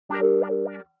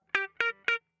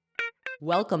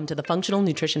Welcome to the Functional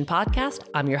Nutrition Podcast.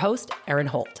 I'm your host, Erin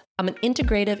Holt. I'm an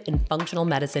integrative and functional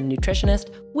medicine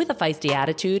nutritionist with a feisty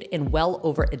attitude and well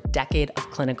over a decade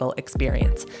of clinical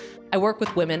experience. I work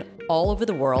with women all over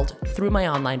the world through my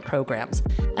online programs.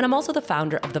 And I'm also the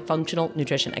founder of the Functional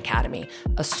Nutrition Academy,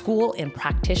 a school and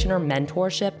practitioner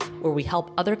mentorship where we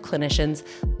help other clinicians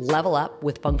level up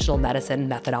with functional medicine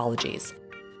methodologies.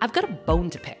 I've got a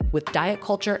bone to pick with diet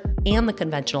culture and the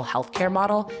conventional healthcare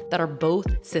model that are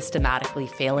both systematically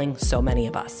failing so many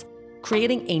of us.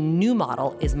 Creating a new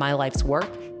model is my life's work,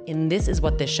 and this is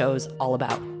what this show's all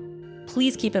about.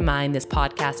 Please keep in mind this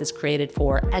podcast is created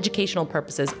for educational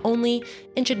purposes only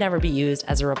and should never be used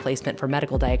as a replacement for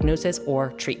medical diagnosis or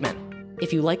treatment.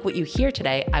 If you like what you hear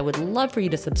today, I would love for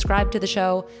you to subscribe to the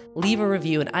show, leave a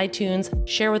review in iTunes,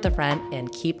 share with a friend,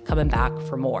 and keep coming back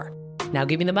for more. Now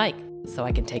give me the mic so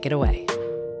I can take it away.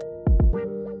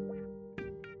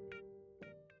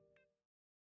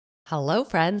 Hello,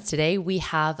 friends. Today we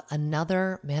have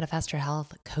another Manifest Your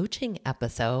Health coaching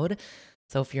episode.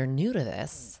 So if you're new to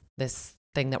this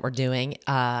thing that we're doing,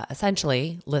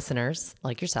 essentially listeners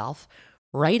like yourself,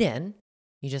 write in,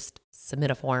 you just submit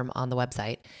a form on the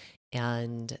website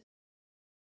and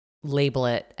label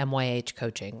it MYH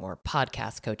coaching or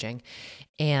podcast coaching.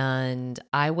 And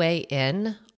I weigh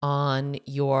in on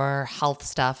your health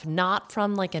stuff, not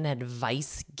from like an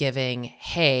advice giving,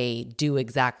 hey, do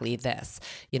exactly this.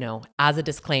 You know, as a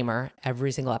disclaimer,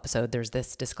 every single episode, there's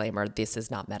this disclaimer. This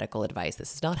is not medical advice.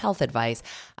 This is not health advice.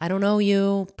 I don't know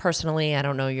you personally. I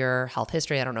don't know your health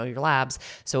history. I don't know your labs.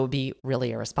 So it would be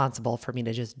really irresponsible for me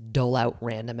to just dole out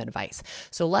random advice.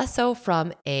 So less so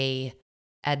from a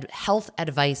health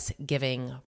advice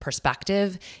giving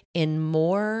perspective and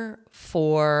more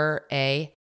for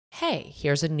a, hey,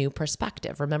 here's a new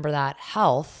perspective. Remember that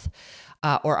health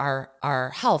or our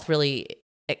health really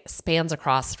expands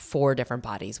across 4 different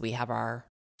bodies. We have our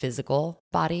physical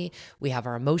body, we have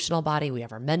our emotional body, we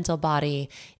have our mental body,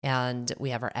 and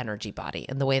we have our energy body.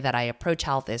 And the way that I approach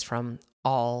health is from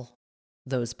all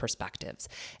those perspectives.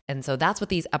 And so that's what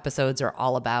these episodes are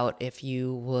all about. If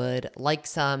you would like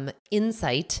some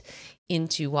insight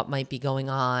into what might be going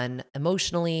on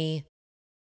emotionally,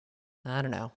 I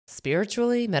don't know,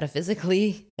 spiritually,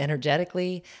 metaphysically,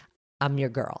 energetically, I'm your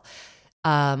girl.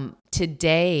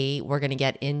 Today, we're going to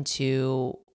get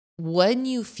into when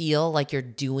you feel like you're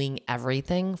doing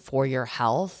everything for your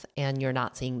health and you're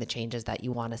not seeing the changes that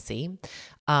you want to see.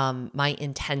 My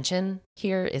intention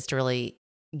here is to really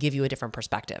give you a different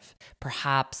perspective.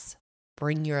 Perhaps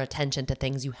bring your attention to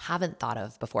things you haven't thought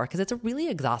of before, because it's a really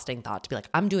exhausting thought to be like,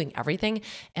 I'm doing everything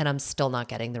and I'm still not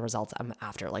getting the results I'm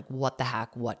after. Like, what the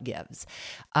heck, what gives?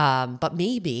 But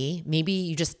maybe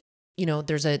you just, you know,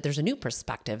 there's a new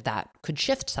perspective that could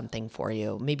shift something for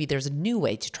you. Maybe there's a new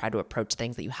way to try to approach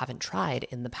things that you haven't tried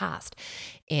in the past.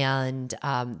 And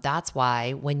that's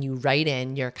why when you write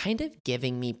in, you're kind of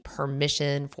giving me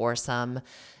permission for some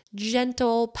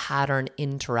gentle pattern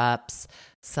interrupts,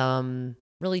 some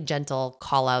really gentle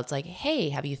call outs like, hey,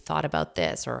 have you thought about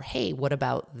this? Or, hey, what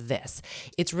about this?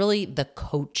 It's really the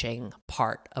coaching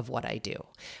part of what I do.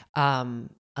 I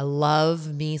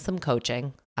love me some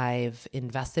coaching. I've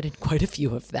invested in quite a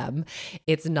few of them.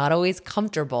 It's not always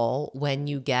comfortable when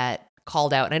you get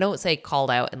called out. And I don't say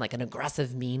called out in like an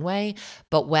aggressive, mean way,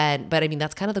 but I mean,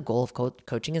 that's kind of the goal of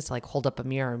coaching is to like hold up a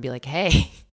mirror and be like, hey,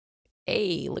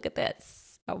 look at this.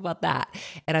 How about that?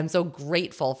 And I'm so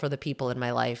grateful for the people in my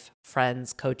life,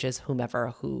 friends, coaches,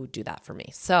 whomever, who do that for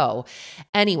me. So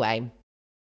anyway,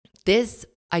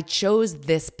 I chose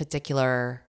this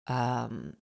particular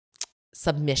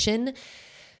submission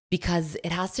because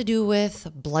it has to do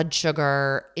with blood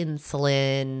sugar,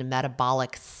 insulin,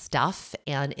 metabolic stuff.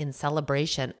 And in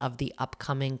celebration of the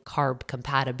upcoming Carb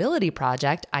Compatibility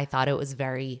Project, I thought it was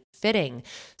very fitting.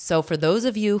 So for those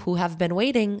of you who have been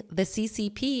waiting, the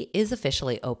CCP is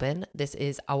officially open. This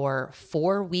is our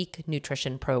 4-week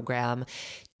nutrition program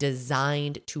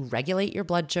designed to regulate your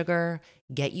blood sugar,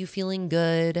 get you feeling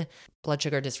good. Blood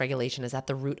sugar dysregulation is at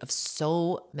the root of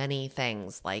so many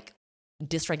things like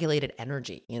dysregulated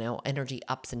energy, energy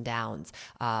ups and downs,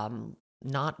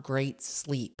 not great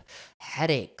sleep,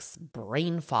 headaches,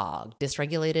 brain fog,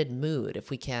 dysregulated mood.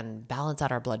 If we can balance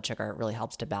out our blood sugar, it really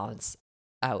helps to balance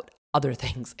out other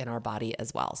things in our body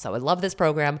as well. So I love this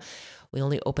program. We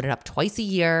only open it up twice a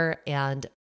year, and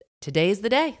today's the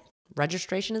day.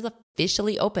 Registration is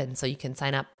officially open, so you can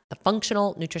sign up at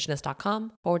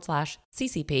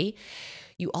thefunctionalnutritionist.com/CCP.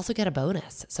 You also get a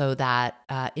bonus. So that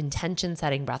intention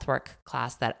setting breathwork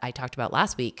class that I talked about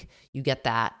last week, you get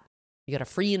You got a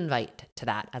free invite to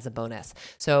that as a bonus.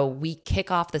 So we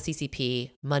kick off the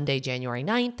CCP Monday, January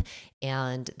 9th,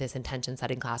 and this intention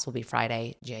setting class will be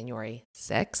Friday, January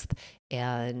 6th.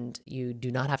 And you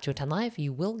do not have to attend live.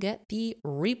 You will get the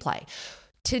replay.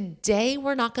 Today,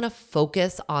 we're not going to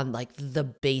focus on like the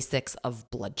basics of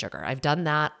blood sugar. I've done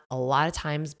that a lot of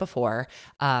times before.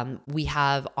 We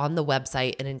have on the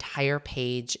website an entire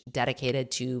page dedicated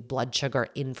to blood sugar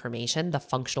information,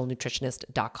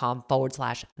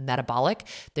 thefunctionalnutritionist.com/metabolic.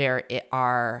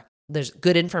 There's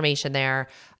good information there.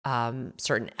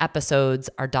 Certain episodes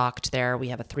are docked there. We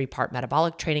have a 3-part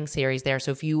metabolic training series there.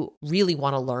 So if you really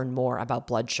want to learn more about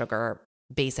blood sugar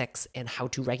basics and how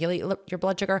to regulate your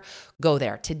blood sugar, go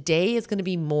there. Today is going to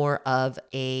be more of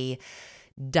a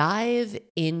dive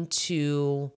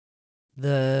into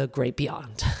the great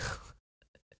beyond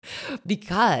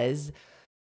because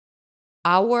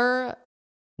our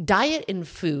diet and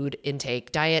food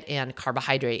intake, diet and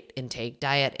carbohydrate intake,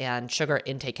 diet and sugar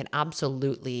intake can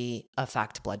absolutely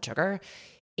affect blood sugar.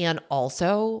 And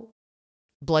also,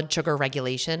 blood sugar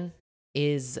regulation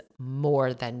is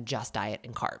more than just diet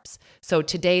and carbs. So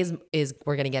today's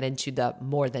we're going to get into the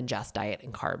more than just diet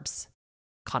and carbs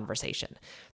conversation.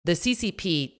 The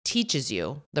CCP teaches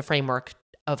you the framework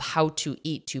of how to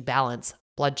eat to balance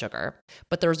blood sugar,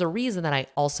 but there's a reason that I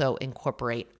also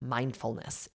incorporate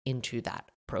mindfulness into that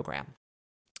program.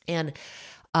 And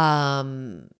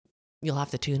you'll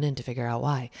have to tune in to figure out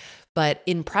why. But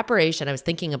in preparation, I was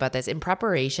thinking about this. In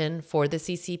preparation for the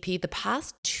CCP, the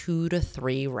past 2 to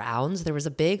 3 rounds, there was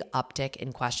a big uptick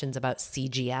in questions about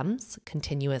CGMs,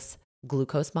 continuous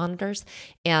glucose monitors.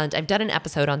 And I've done an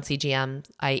episode on CGM.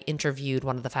 I interviewed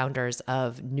one of the founders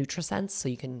of NutriSense, so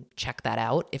you can check that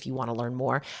out if you want to learn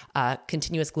more.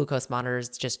 Continuous glucose monitors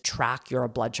just track your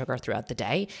blood sugar throughout the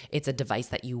day. It's a device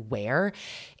that you wear.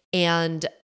 And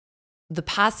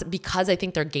because I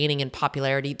think they're gaining in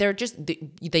popularity,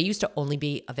 they used to only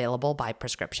be available by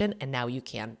prescription, and now you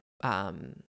can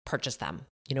purchase them,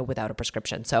 without a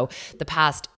prescription. So the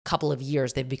past couple of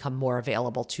years, they've become more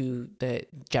available to the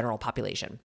general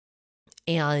population.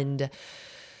 And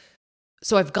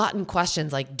so I've gotten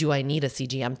questions like, do I need a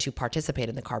CGM to participate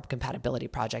in the Carb Compatibility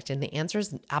Project? And the answer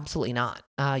is absolutely not.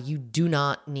 You do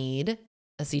not need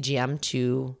a CGM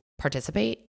to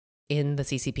participate in the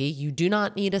CCP. You do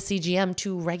not need a CGM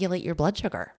to regulate your blood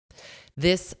sugar.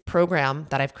 This program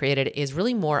that I've created is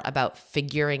really more about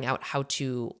figuring out how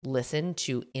to listen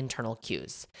to internal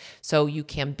cues. So you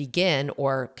can begin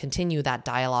or continue that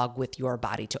dialogue with your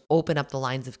body to open up the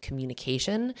lines of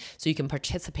communication so you can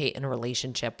participate in a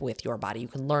relationship with your body. You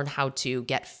can learn how to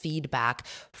get feedback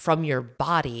from your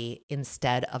body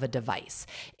instead of a device.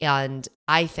 And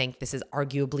I think this is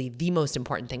arguably the most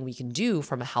important thing we can do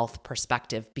from a health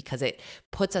perspective because it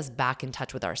puts us back in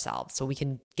touch with ourselves. So we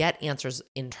can get answers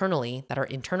internally that are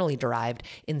internally derived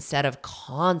instead of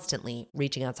constantly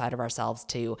reaching outside of ourselves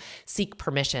to seek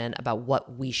permission about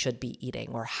what we should be eating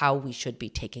or how we should be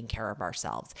taking care of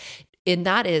ourselves. And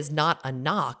that is not a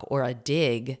knock or a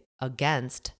dig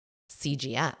against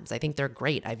CGMs. I think they're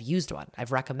great. I've used one.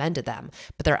 I've recommended them,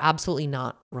 but they're absolutely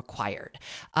not required.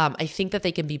 I think that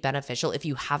they can be beneficial if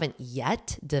you haven't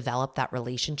yet developed that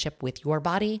relationship with your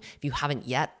body, if you haven't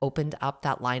yet opened up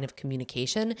that line of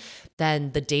communication,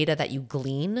 then the data that you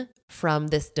glean from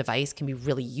this device can be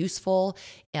really useful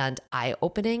and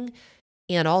eye-opening.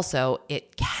 And also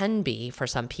it can be, for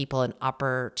some people, an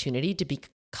opportunity to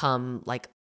become like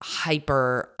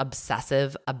hyper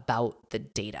obsessive about the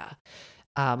data.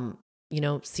 The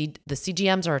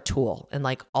CGMs are a tool, and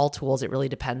like all tools, it really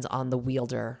depends on the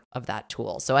wielder of that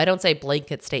tool. So I don't say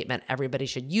blanket statement, everybody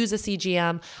should use a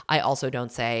CGM. I also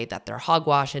don't say that they're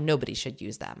hogwash and nobody should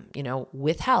use them.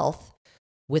 With health,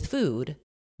 with food,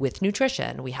 with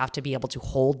nutrition, we have to be able to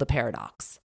hold the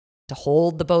paradox, to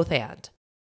hold the both and,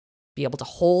 be able to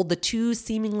hold the two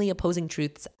seemingly opposing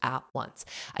truths at once.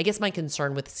 I guess my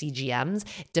concern with CGMs,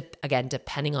 again,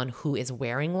 depending on who is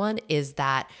wearing one, is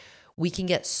that we can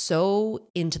get so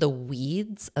into the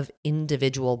weeds of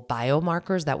individual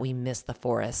biomarkers that we miss the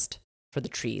forest for the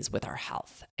trees with our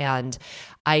health. And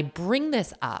I bring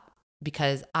this up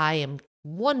because I am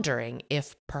wondering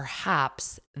if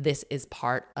perhaps this is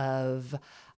part of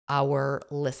our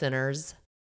listeners'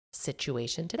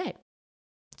 situation today.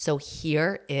 So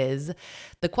here is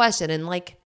the question. And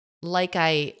like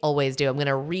I always do, I'm going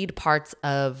to read parts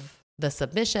of the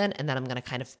submission and then I'm going to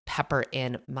kind of pepper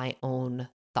in my own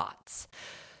thoughts.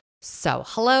 So,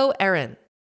 hello, Erin.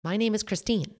 My name is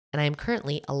Christine, and I am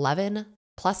currently 11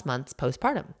 plus months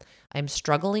postpartum. I am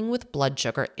struggling with blood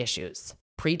sugar issues,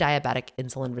 pre-diabetic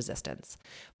insulin resistance,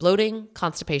 bloating,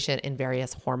 constipation, and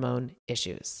various hormone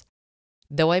issues.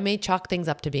 Though I may chalk things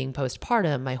up to being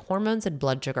postpartum, my hormones and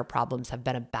blood sugar problems have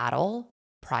been a battle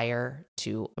prior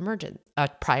to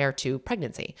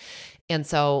pregnancy. And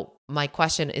so my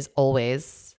question is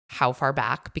always, how far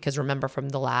back? Because remember from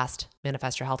the last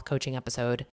Manifest Your Health coaching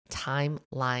episode,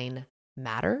 timeline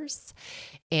matters.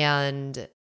 And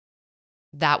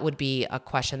that would be a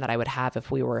question that I would have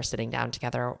if we were sitting down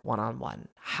together one-on-one.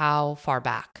 How far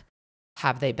back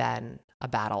have they been a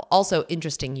battle? Also,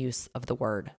 interesting use of the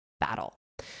word battle.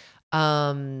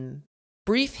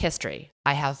 Brief history.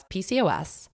 I have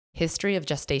PCOS, history of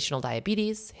gestational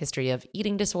diabetes, history of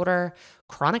eating disorder,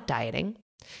 chronic dieting.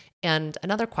 And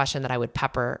another question that I would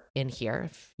pepper in here,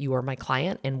 if you were my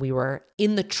client and we were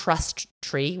in the trust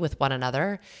tree with one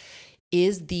another,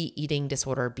 is the eating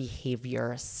disorder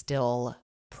behavior still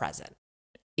present?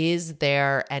 Is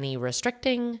there any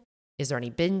restricting? Is there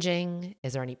any binging?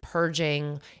 Is there any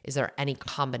purging? Is there any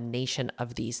combination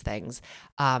of these things?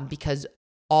 Because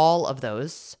all of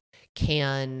those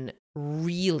can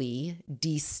really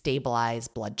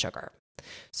destabilize blood sugar.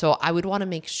 So I would want to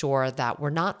make sure that we're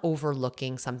not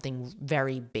overlooking something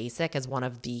very basic as one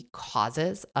of the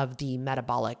causes of the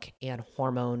metabolic and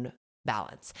hormone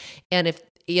balance. And if,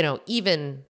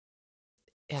 even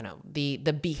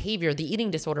the behavior, the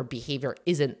eating disorder behavior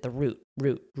isn't the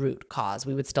root cause,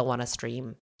 we would still want to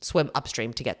swim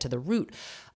upstream to get to the root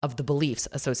of the beliefs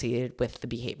associated with the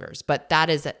behaviors. But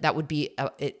that would be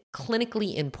a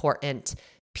clinically important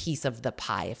piece of the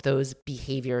pie if those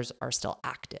behaviors are still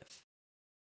active.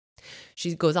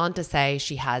 She goes on to say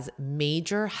she has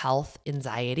major health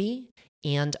anxiety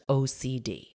and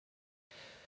OCD.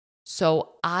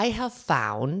 So I have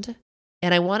found,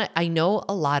 and I know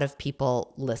a lot of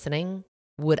people listening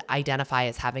would identify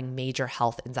as having major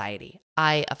health anxiety.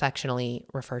 I affectionately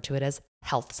refer to it as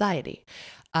health anxiety.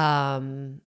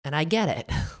 And I get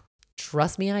it.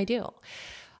 Trust me, I do.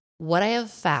 What I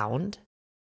have found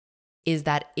is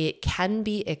that it can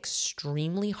be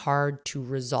extremely hard to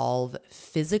resolve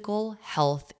physical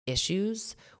health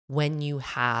issues when you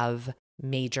have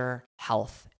major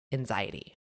health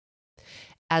anxiety.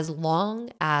 As long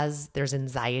as there's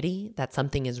anxiety that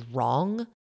something is wrong,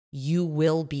 you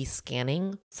will be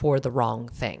scanning for the wrong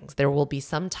things. There will be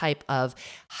some type of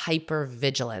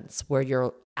hypervigilance where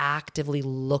you're actively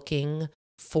looking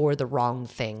for the wrong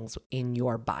things in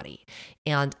your body.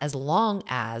 And as long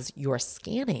as you're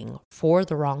scanning for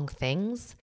the wrong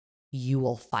things, you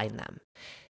will find them.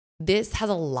 This has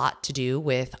a lot to do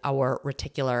with our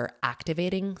reticular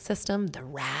activating system, the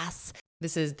RAS.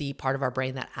 This is the part of our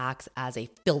brain that acts as a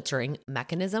filtering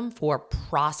mechanism for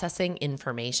processing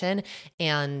information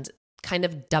and kind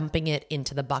of dumping it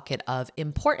into the bucket of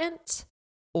important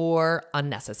or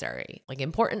unnecessary, like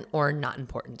important or not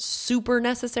important, super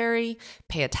necessary,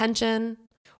 pay attention,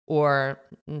 or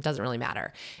it doesn't really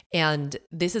matter. And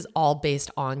this is all based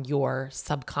on your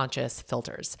subconscious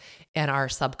filters. And our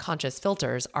subconscious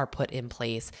filters are put in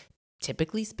place,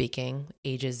 typically speaking,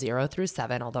 ages 0 through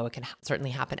 7, although it can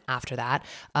certainly happen after that.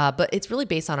 But it's really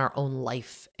based on our own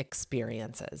life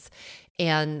experiences.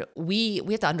 And we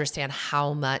have to understand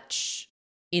how much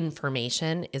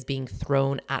information is being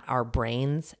thrown at our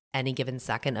brains any given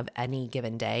second of any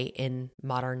given day in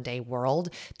modern day world.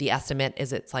 The estimate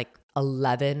is it's like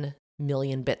 11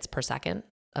 million bits per second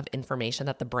of information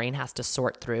that the brain has to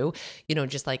sort through,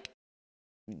 just like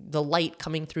the light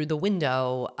coming through the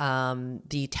window,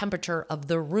 the temperature of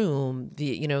the room,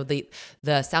 the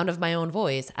sound of my own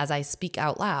voice as I speak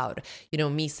out loud,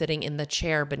 me sitting in the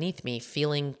chair beneath me,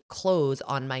 feeling clothes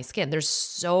on my skin. There's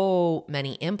so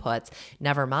many inputs.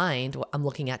 Never mind, I'm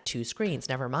looking at 2 screens.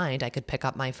 Never mind, I could pick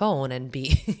up my phone and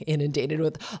be inundated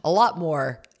with a lot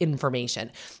more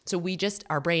information. So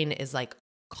our brain is like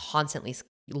constantly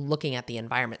looking at the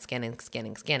environment, scanning,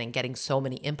 getting so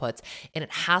many inputs, and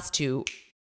it has to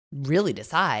really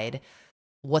decide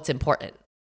what's important,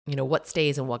 what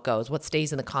stays and what goes, what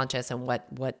stays in the conscious and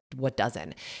what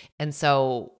doesn't. And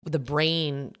so the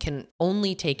brain can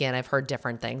only take in, I've heard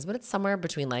different things, but it's somewhere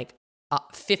between like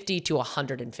 50 to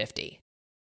 150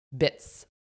 bits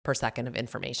per second of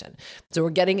information. So we're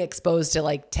getting exposed to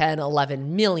like 10,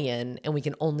 11 million, and we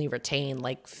can only retain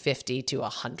like 50 to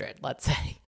 100, let's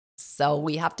say. So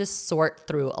we have to sort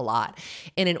through a lot.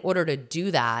 And in order to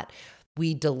do that,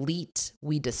 we delete,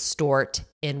 we distort,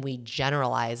 and we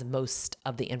generalize most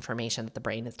of the information that the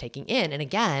brain is taking in. And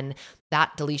again,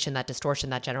 that deletion, that distortion,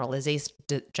 that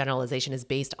generalization is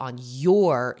based on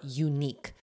your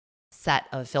unique set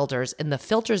of filters. And the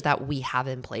filters that we have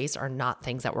in place are not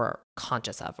things that we're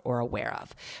conscious of or aware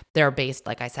of. They're based,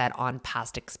 like I said, on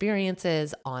past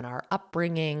experiences, on our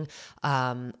upbringing,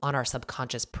 on our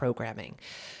subconscious programming.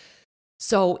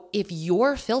 So if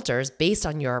your filters, based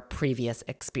on your previous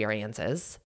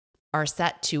experiences, are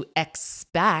set to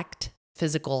expect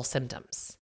physical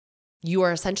symptoms, you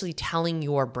are essentially telling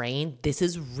your brain, this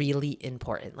is really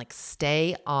important. Like,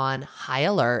 stay on high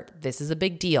alert. This is a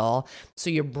big deal. So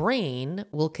your brain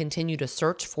will continue to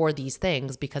search for these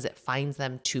things because it finds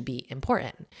them to be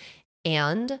important.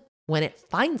 And when it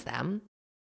finds them,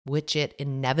 which it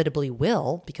inevitably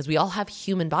will, because we all have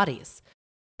human bodies,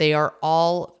 they are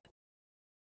all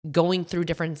going through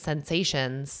different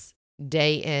sensations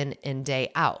day in and day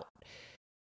out.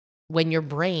 When your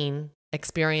brain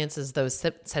experiences those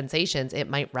sensations, it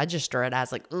might register it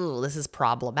as like, ooh, this is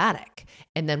problematic.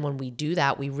 And then when we do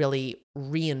that, we really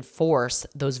reinforce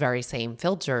those very same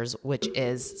filters, which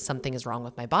is something is wrong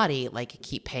with my body. Like,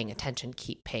 keep paying attention,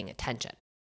 keep paying attention.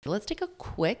 Let's take a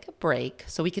quick break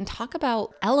so we can talk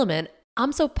about Element.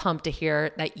 I'm so pumped to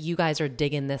hear that you guys are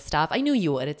digging this stuff. I knew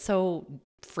you would. It's so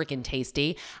freaking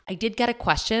tasty. I did get a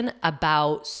question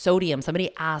about sodium.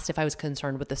 Somebody asked if I was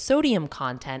concerned with the sodium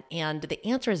content, and the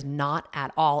answer is not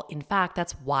at all. In fact,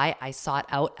 that's why I sought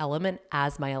out Element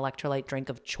as my electrolyte drink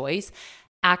of choice.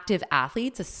 Active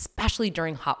athletes, especially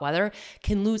during hot weather,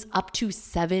 can lose up to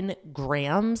 7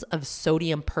 grams of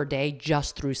sodium per day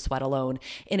just through sweat alone.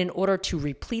 And in order to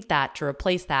replete that, to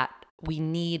replace that, we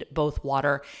need both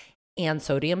water and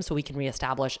sodium so we can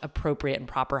reestablish appropriate and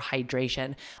proper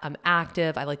hydration. I'm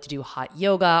active. I like to do hot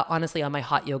yoga. Honestly, on my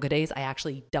hot yoga days, I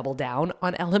actually double down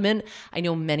on Element. I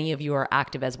know many of you are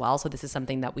active as well, so this is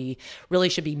something that we really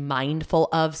should be mindful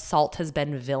of. Salt has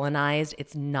been villainized.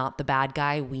 It's not the bad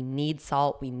guy. We need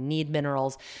salt. We need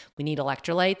minerals. We need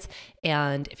electrolytes.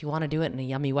 And if you want to do it in a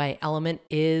yummy way, Element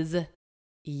is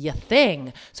your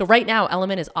thing. So right now,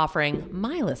 Element is offering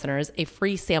my listeners a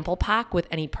free sample pack with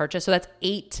any purchase. So that's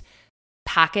 8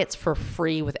 packets for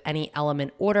free with any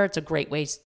Element order. It's a great way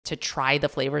to try the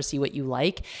flavor, see what you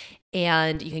like.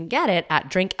 And you can get it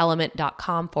at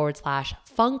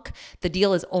drinkelement.com/funk. The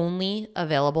deal is only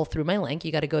available through my link.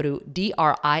 You got to go to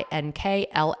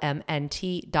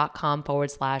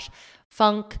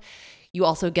drinklmnt.com/funk. You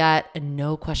also get a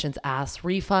no questions asked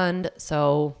refund.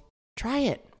 So try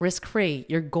it risk-free.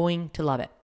 You're going to love it.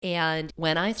 And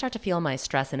when I start to feel my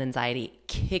stress and anxiety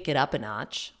kick it up a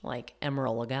notch, like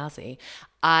Emerald Lagasse,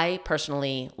 I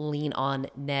personally lean on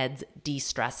Ned's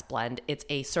De-Stress Blend. It's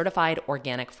a certified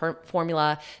organic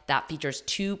formula that features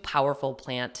 2 powerful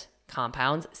plant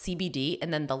compounds, CBD,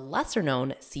 and then the lesser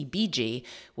known CBG,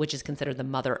 which is considered the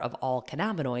mother of all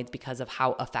cannabinoids because of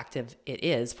how effective it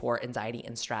is for anxiety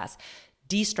and stress.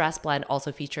 De-Stress Blend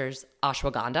also features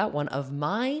ashwagandha, one of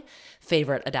my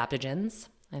favorite adaptogens.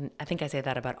 And I think I say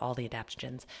that about all the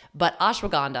adaptogens, but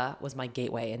ashwagandha was my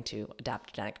gateway into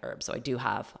adaptogenic herbs. So I do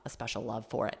have a special love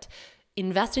for it.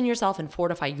 Invest in yourself and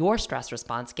fortify your stress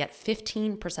response. Get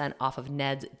 15% off of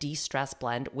Ned's De-Stress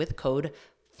Blend with code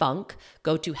FUNK.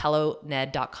 Go to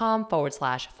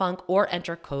helloned.com/funk or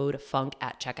enter code FUNK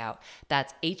at checkout.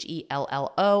 That's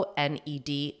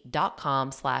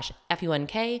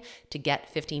HELLONED.com/FUNK to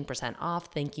get 15% off.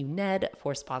 Thank you, Ned,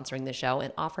 for sponsoring the show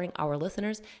and offering our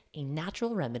listeners a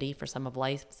natural remedy for some of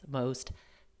life's most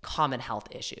common health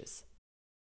issues.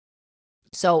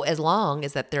 So as long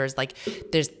as that there's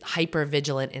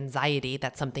hypervigilant anxiety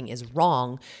that something is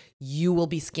wrong, you will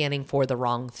be scanning for the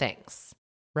wrong things,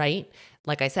 right?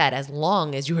 Like I said, as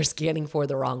long as you are scanning for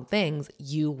the wrong things,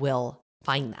 you will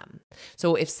find them.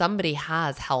 So if somebody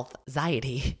has health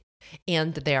anxiety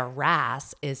and their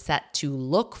RAS is set to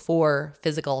look for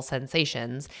physical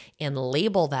sensations and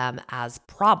label them as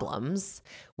problems,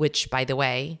 which, by the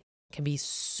way, can be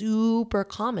super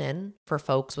common for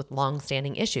folks with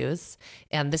long-standing issues.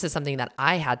 And this is something that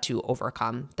I had to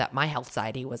overcome, that my health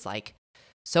anxiety was like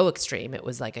so extreme. It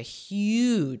was like a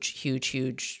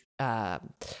huge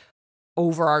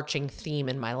overarching theme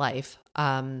in my life.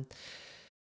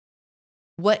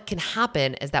 What can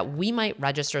happen is that we might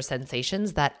register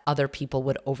sensations that other people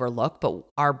would overlook, but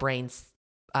our brains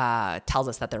tells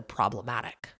us that they're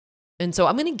problematic. And so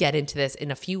I'm going to get into this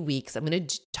in a few weeks. I'm going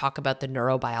to talk about the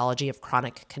neurobiology of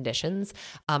chronic conditions.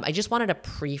 I just wanted to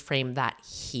pre-frame that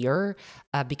here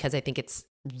because I think it's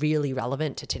really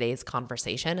relevant to today's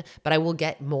conversation, but I will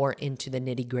get more into the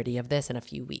nitty-gritty of this in a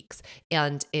few weeks.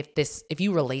 And if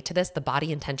you relate to this, the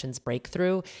Body Intentions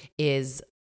Breakthrough is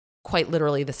quite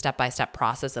literally the step-by-step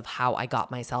process of how I got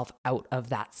myself out of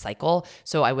that cycle.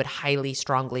 So I would highly,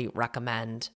 strongly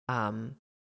recommend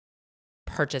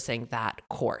purchasing that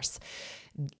course.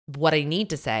 What I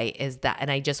need to say is that,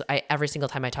 and I every single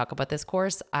time I talk about this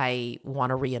course, I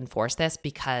want to reinforce this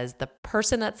because the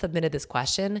person that submitted this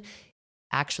question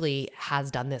actually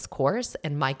has done this course,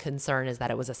 and my concern is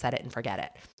that it was a set it and forget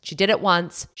it. She did it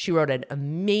once. She wrote an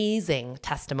amazing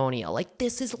testimonial, like,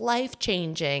 this is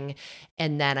life-changing.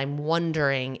 And then I'm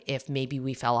wondering if maybe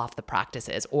we fell off the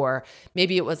practices, or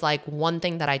maybe it was like one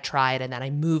thing that I tried and then I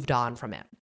moved on from it.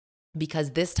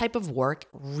 Because this type of work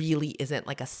really isn't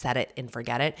like a set it and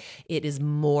forget it. It is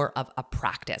more of a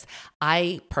practice.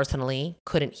 I personally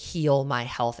couldn't heal my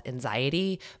health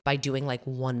anxiety by doing like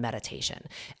one meditation.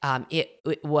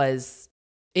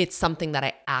 It's something that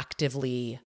I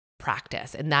actively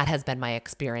practice. And that has been my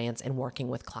experience in working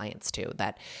with clients too,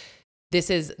 that this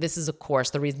is a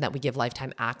course. The reason that we give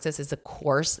lifetime access is a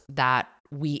course that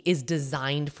is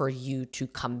designed for you to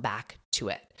come back to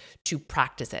it, to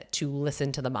practice it, to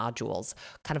listen to the modules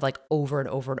kind of like over and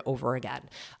over and over again.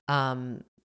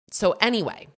 So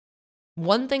anyway,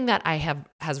 one thing that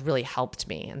has really helped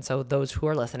me, and so those who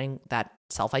are listening that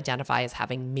self-identify as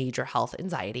having major health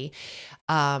anxiety,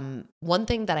 one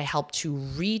thing that I helped to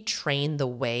retrain the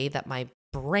way that my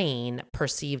brain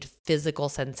perceived physical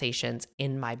sensations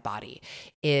in my body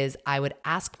is I would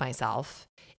ask myself,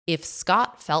 if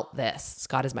Scott felt this,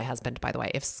 Scott is my husband, by the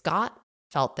way, if Scott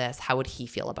felt this, how would he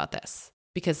feel about this?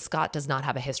 Because Scott does not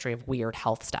have a history of weird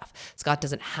health stuff. Scott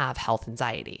doesn't have health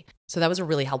anxiety. So that was a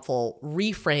really helpful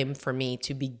reframe for me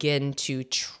to begin to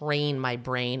train my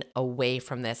brain away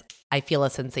from this. I feel a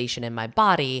sensation in my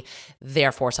body,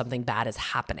 therefore something bad is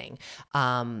happening.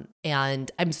 And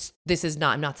I'm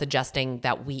not suggesting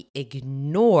that we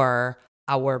ignore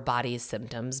our body's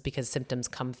symptoms, because symptoms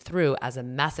come through as a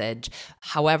message.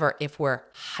 However, if we're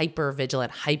hyper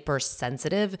vigilant,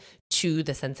 hypersensitive to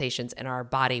the sensations in our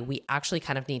body, we actually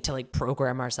kind of need to like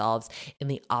program ourselves in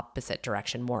the opposite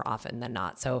direction more often than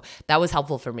not. So that was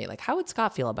helpful for me. Like, how would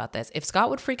Scott feel about this? If Scott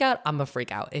would freak out, I'm a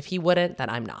freak out. If he wouldn't, then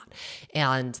I'm not.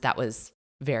 And that was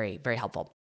very, very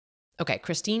helpful. Okay,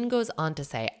 Christine goes on to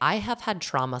say, I have had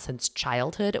trauma since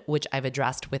childhood, which I've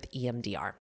addressed with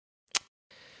EMDR.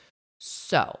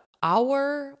 So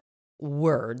our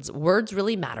words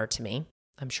really matter to me.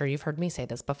 I'm sure you've heard me say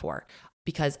this before,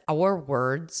 because our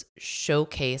words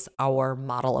showcase our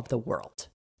model of the world.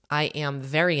 I am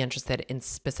very interested in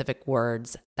specific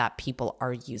words that people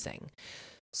are using.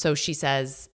 So she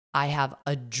says, I have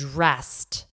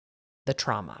addressed the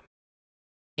trauma.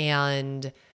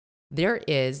 And there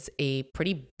is a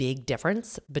pretty big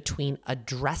difference between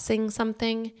addressing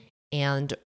something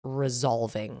and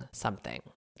resolving something.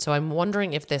 So I'm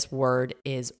wondering if this word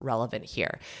is relevant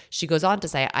here. She goes on to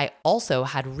say, I also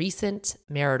had recent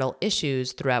marital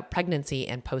issues throughout pregnancy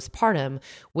and postpartum,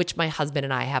 which my husband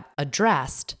and I have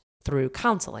addressed through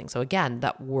counseling. So again,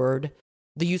 that word,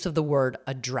 the use of the word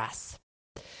address.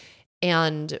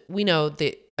 And we know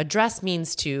that address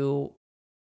means to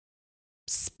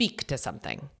speak to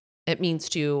something. It means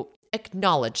to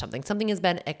acknowledge something. Something has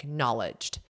been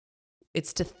acknowledged.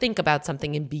 It's to think about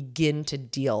something and begin to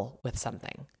deal with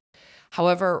something.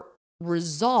 However,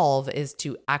 resolve is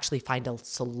to actually find a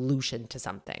solution to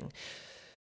something.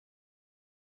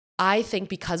 I think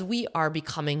because we are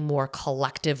becoming more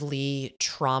collectively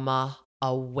trauma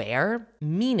aware,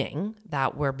 meaning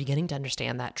that we're beginning to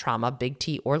understand that trauma, big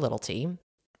T or little t,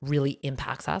 really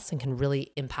impacts us and can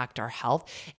really impact our health.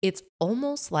 It's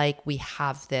almost like we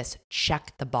have this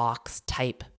check the box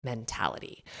type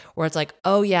mentality where it's like,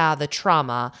 oh yeah, the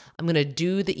trauma, I'm going to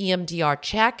do the EMDR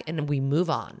check and we move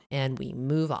on and we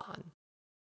move on.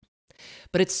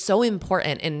 But it's so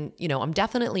important. And, I'm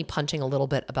definitely punching a little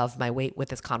bit above my weight with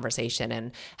this conversation,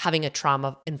 and having a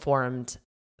trauma-informed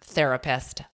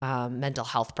therapist, mental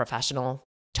health professional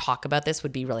talk about this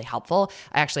would be really helpful.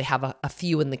 I actually have a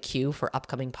few in the queue for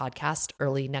upcoming podcast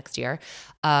early next year.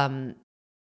 And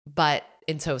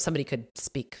so somebody could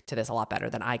speak to this a lot better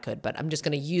than I could, but I'm just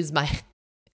going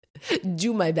to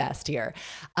do my best here.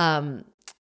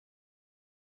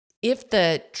 If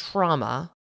the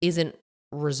trauma isn't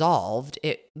resolved,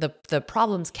 the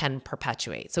problems can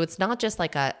perpetuate. So it's not just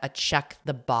like a check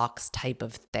the box type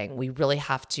of thing. We really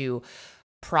have to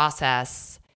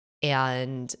process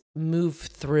and move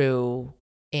through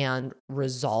and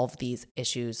resolve these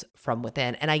issues from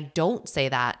within. And I don't say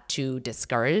that to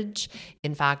discourage.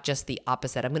 In fact, just the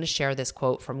opposite. I'm going to share this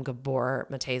quote from Gabor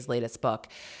Mate's latest book.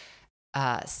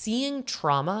 Seeing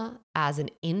trauma as an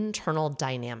internal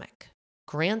dynamic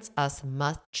grants us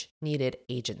much needed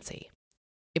agency.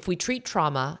 If we treat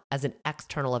trauma as an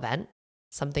external event,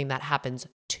 something that happens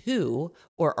to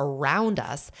or around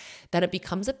us, then it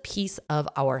becomes a piece of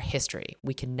our history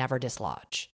we can never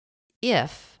dislodge.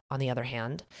 If, on the other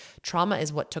hand, trauma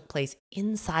is what took place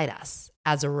inside us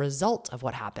as a result of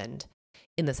what happened,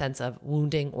 in the sense of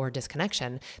wounding or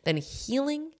disconnection, then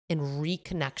healing and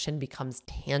reconnection becomes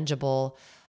tangible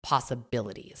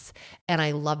possibilities. And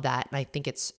I love that. And I think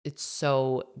it's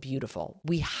so beautiful.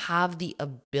 We have the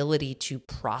ability to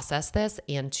process this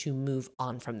and to move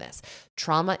on from this.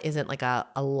 Trauma isn't like a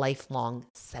lifelong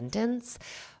sentence,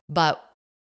 but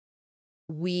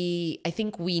I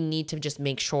think we need to just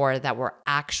make sure that we're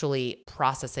actually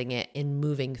processing it and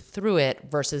moving through it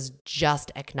versus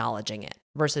just acknowledging it,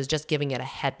 versus just giving it a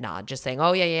head nod, just saying,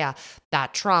 oh yeah,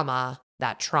 that trauma.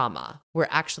 We're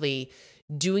actually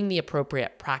doing the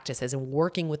appropriate practices and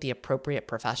working with the appropriate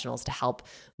professionals to help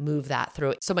move that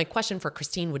through. So my question for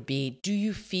Christine would be, do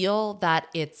you feel that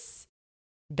it's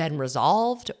been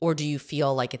resolved, or do you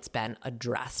feel like it's been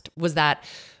addressed? Was that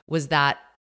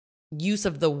use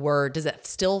of the word, does it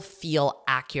still feel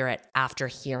accurate after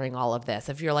hearing all of this?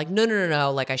 If you're like,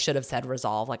 no, like I should have said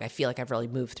resolve, like I feel like I've really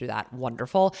moved through that,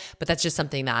 wonderful. But that's just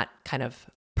something that kind of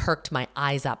perked my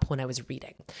eyes up when I was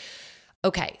reading.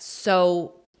 Okay,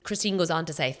 so Christine goes on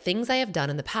to say, things I have done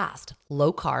in the past: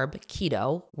 low carb,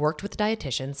 keto, worked with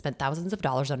dietitians, spent thousands of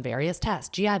dollars on various tests,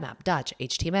 GI map, Dutch,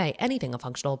 HTMA, anything a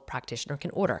functional practitioner can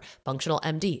order, functional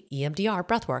MD, EMDR,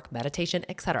 breathwork, meditation,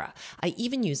 etc. I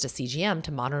even used a CGM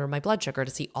to monitor my blood sugar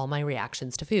to see all my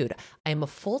reactions to food. I am a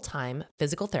full-time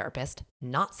physical therapist,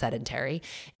 not sedentary,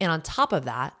 and on top of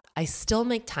that, I still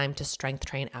make time to strength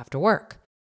train after work.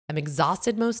 I'm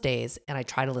exhausted most days, and I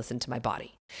try to listen to my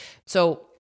body. So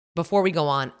before we go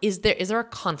on, is there a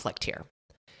conflict here?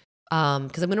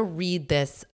 Because I'm going to read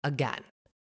this again.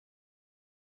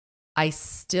 I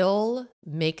still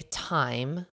make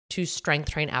time to strength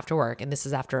train after work, and this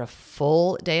is after a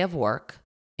full day of work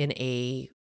in a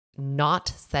not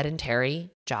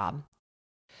sedentary job.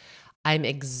 I'm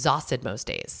exhausted most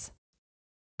days.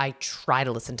 I try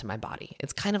to listen to my body.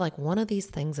 It's kind of like one of these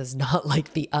things is not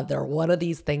like the other. One of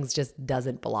these things just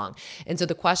doesn't belong. And so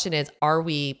the question is, are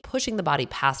we pushing the body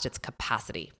past its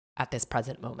capacity at this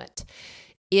present moment?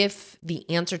 If the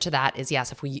answer to that is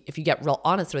yes, if you get real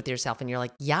honest with yourself and you're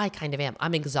like, yeah, I kind of am.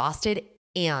 I'm exhausted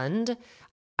and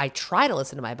I try to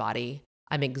listen to my body.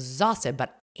 I'm exhausted,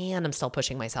 and I'm still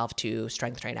pushing myself to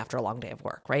strength train after a long day of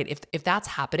work, right? If that's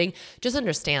happening, just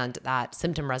understand that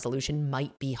symptom resolution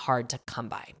might be hard to come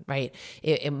by, right?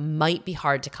 It might be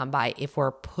hard to come by if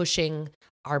we're pushing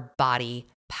our body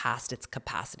past its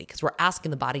capacity, because we're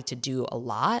asking the body to do a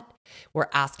lot. We're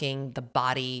asking the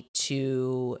body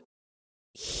to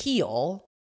heal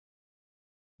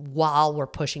while we're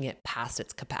pushing it past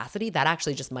its capacity. That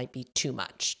actually just might be too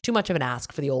much of an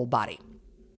ask for the old body.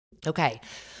 Okay.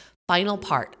 Final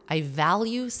part. I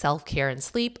value self-care and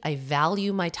sleep. I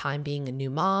value my time being a new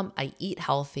mom. I eat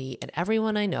healthy, and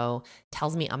everyone I know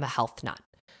tells me I'm a health nut.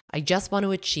 I just want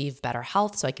to achieve better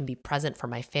health so I can be present for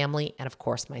my family and, of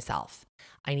course, myself.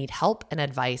 I need help and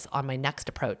advice on my next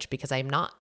approach because I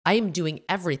am doing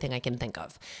everything I can think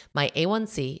of. My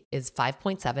A1C is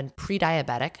 5.7,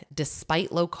 pre-diabetic,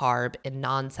 despite low carb and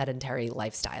non-sedentary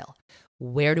lifestyle.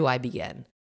 Where do I begin?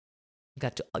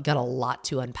 Got a lot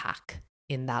to unpack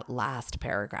in that last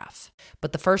paragraph.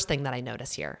 But the first thing that I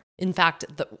notice here, in fact,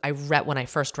 when I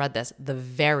first read this, the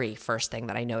very first thing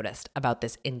that I noticed about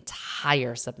this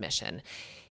entire submission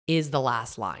is the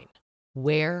last line.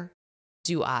 Where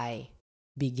do I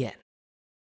begin?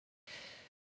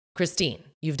 Christine,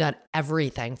 you've done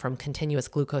everything from continuous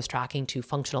glucose tracking to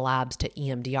functional labs to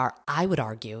EMDR. I would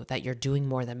argue that you're doing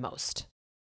more than most.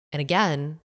 And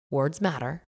again, words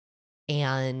matter.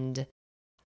 And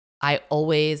I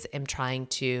always am trying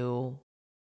to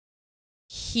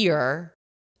hear.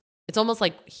 It's almost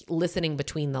like listening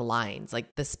between the lines,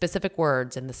 like the specific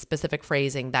words and the specific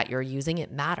phrasing that you're using,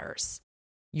 it matters.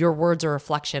 Your words are a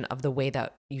reflection of the way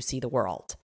that you see the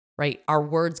world, right? Our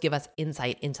words give us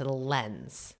insight into the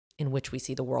lens in which we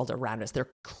see the world around us.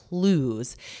 They're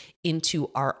clues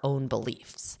into our own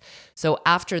beliefs. So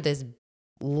after this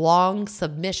long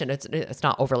submission, it's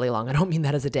not overly long. I don't mean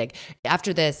that as a dig.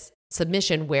 After this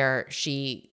submission where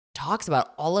she talks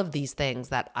about all of these things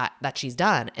that she's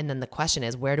done, and then the question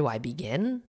is, where do I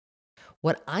begin?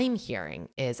 What I'm hearing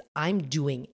is I'm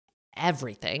doing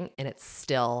everything and it's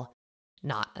still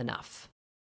not enough.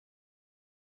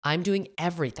 I'm doing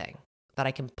everything that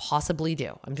I can possibly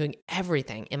do. I'm doing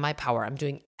everything in my power. I'm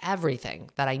doing everything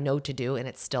that I know to do, and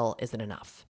it still isn't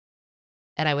enough.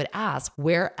 And I would ask,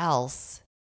 where else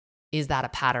is that a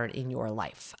pattern in your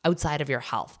life outside of your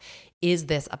health? Is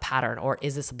this a pattern, or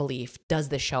is this a belief? Does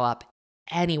this show up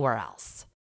anywhere else?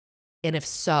 And if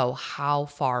so, how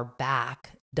far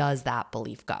back does that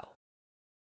belief go?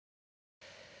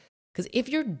 Because if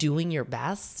you're doing your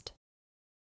best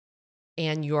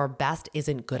and your best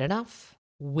isn't good enough,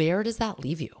 where does that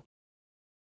leave you?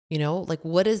 Like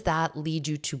what does that lead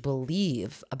you to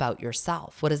believe about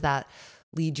yourself? What does that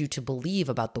lead you to believe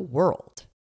about the world?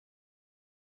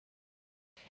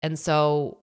 And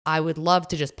so I would love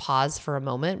to just pause for a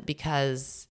moment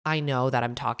because I know that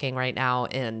I'm talking right now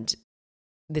and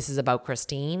this is about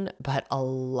Christine, but a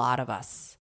lot of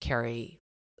us carry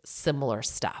similar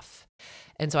stuff.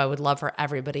 And so I would love for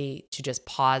everybody to just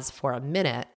pause for a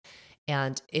minute.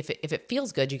 And if it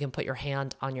feels good, you can put your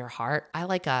hand on your heart. I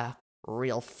like a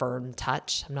real firm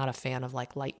touch. I'm not a fan of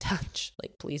like light touch.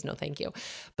 Like, please, no, thank you.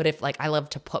 But if I love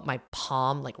to put my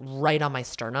palm like right on my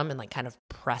sternum and like kind of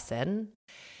press in.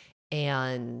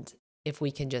 And if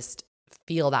we can just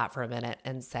feel that for a minute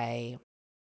and say,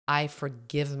 I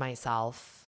forgive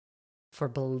myself for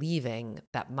believing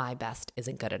that my best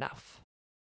isn't good enough.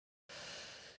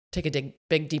 Take a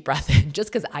big deep breath in.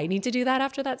 Just because I need to do that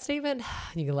after that statement,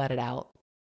 you can let it out.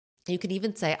 You can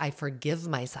even say, I forgive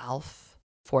myself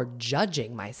for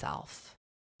judging myself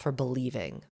for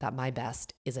believing that my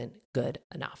best isn't good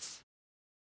enough.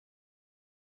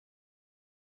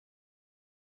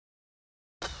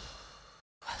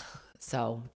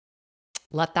 So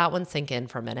let that one sink in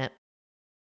for a minute.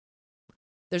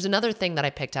 There's another thing that I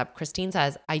picked up. Christine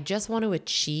says, I just want to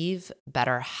achieve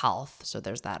better health. So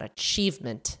there's that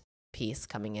achievement piece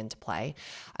coming into play.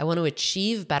 I want to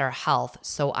achieve better health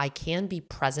so I can be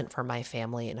present for my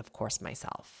family and, of course,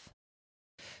 myself.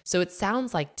 So it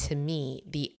sounds like to me,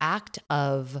 the act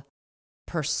of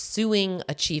pursuing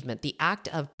achievement, the act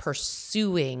of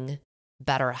pursuing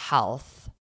better health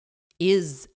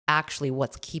is actually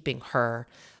what's keeping her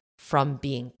from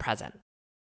being present.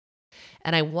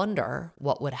 And I wonder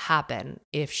what would happen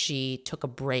if she took a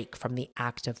break from the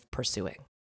act of pursuing.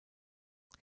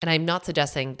 And I'm not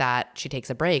suggesting that she takes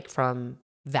a break from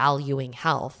valuing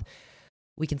health.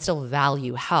 We can still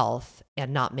value health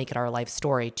and not make it our life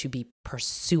story to be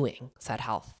pursuing said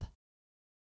health.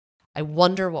 I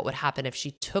wonder what would happen if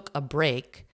she took a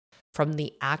break from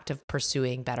the act of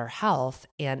pursuing better health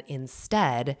and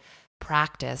instead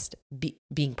practiced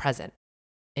being present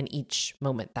in each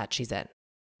moment that she's in.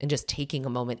 And just taking a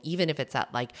moment, even if it's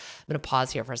at like, I'm going to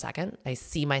pause here for a second. I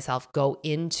see myself go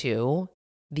into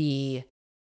the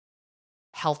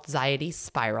health anxiety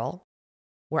spiral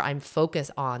where I'm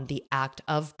focused on the act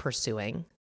of pursuing.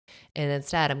 And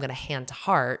instead, I'm going to hand to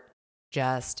heart,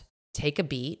 just take a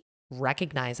beat,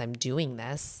 recognize I'm doing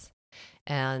this,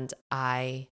 and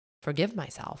I forgive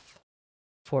myself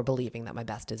for believing that my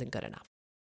best isn't good enough.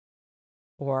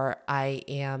 Or I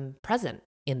am present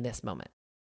in this moment.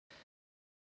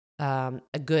 A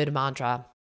good mantra,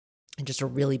 and just a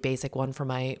really basic one from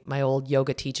my old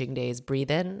yoga teaching days: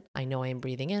 breathe in, I know I am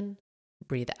breathing in.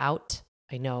 Breathe out,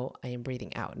 I know I am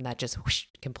breathing out. And that just whoosh,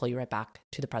 can pull you right back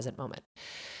to the present moment.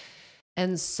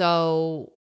 And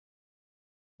so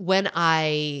when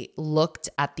I looked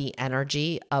at the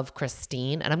energy of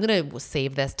Christine, and I'm going to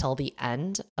save this till the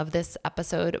end of this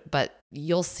episode, but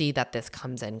you'll see that this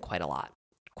comes in quite a lot,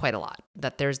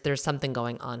 that there's something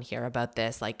going on here about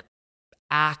this like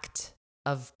act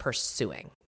of pursuing.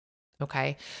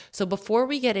 Okay. So before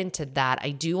we get into that,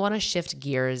 I do want to shift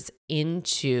gears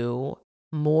into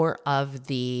more of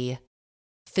the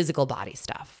physical body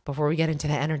stuff. Before we get into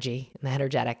the energy and the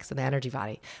energetics and the energy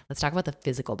body, let's talk about the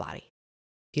physical body,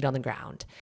 feet on the ground.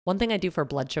 One thing I do for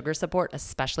blood sugar support,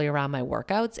 especially around my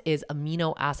workouts, is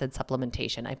amino acid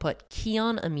supplementation. I put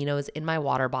Kion aminos in my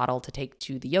water bottle to take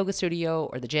to the yoga studio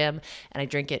or the gym, and I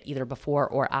drink it either before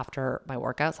or after my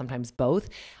workout, sometimes both.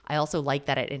 I also like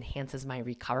that it enhances my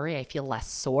recovery. I feel less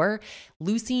sore.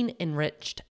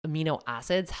 Leucine-enriched amino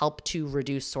acids help to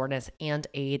reduce soreness and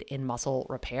aid in muscle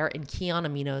repair, and Kion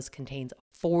aminos contains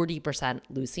 40%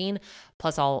 leucine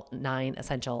plus all 9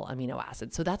 essential amino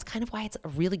acids. So that's kind of why it's a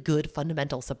really good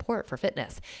fundamental support for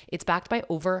fitness. It's backed by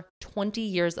over 20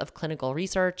 years of clinical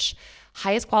research,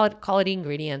 highest quality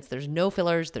ingredients. There's no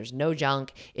fillers, there's no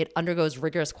junk. It undergoes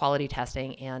rigorous quality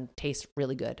testing and tastes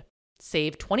really good.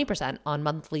 Save 20% on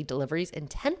monthly deliveries and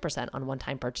 10% on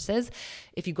one-time purchases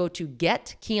if you go to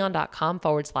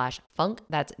getkion.com/funk.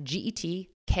 That's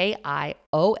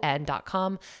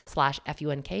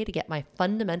GETKION.com/FUNK to get my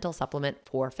fundamental supplement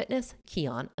for fitness,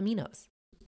 Kion Aminos.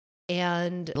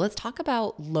 And let's talk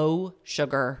about low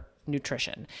sugar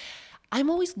nutrition.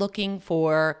 I'm always looking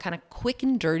for kind of quick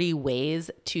and dirty ways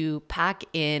to pack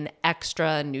in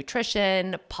extra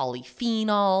nutrition,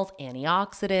 polyphenols,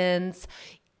 antioxidants,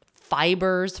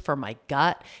 fibers for my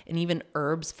gut, and even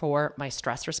herbs for my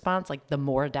stress response. Like the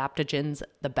more adaptogens,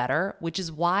 the better, which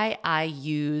is why I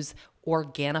use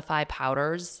Organifi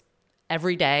powders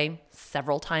every day,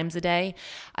 several times a day.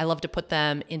 I love to put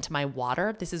them into my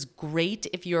water. This is great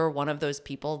if you're one of those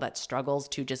people that struggles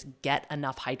to just get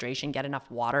enough hydration, get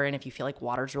enough water. And if you feel like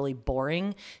water's really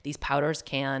boring, these powders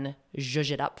can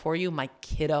zhuzh it up for you. My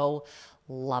kiddo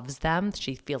loves them.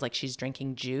 She feels like she's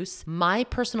drinking juice. My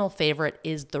personal favorite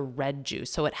is the red juice.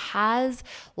 So it has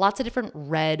lots of different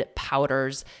red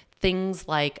powders, things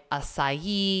like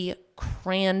acai,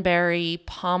 cranberry,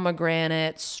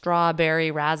 pomegranate,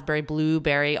 strawberry, raspberry,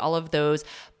 blueberry, all of those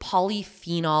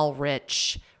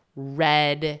polyphenol-rich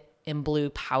red and blue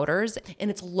powders,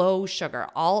 and it's low sugar.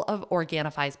 All of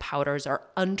Organifi's powders are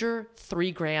under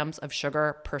 3 grams of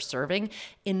sugar per serving,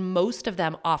 and most of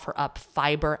them offer up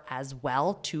fiber as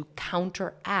well to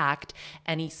counteract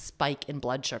any spike in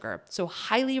blood sugar. So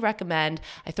highly recommend.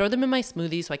 I throw them in my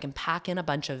smoothie so I can pack in a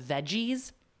bunch of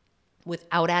veggies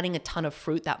without adding a ton of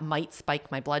fruit that might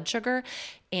spike my blood sugar,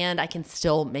 and I can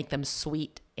still make them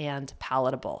sweet and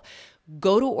palatable.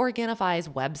 Go to Organifi's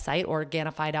website,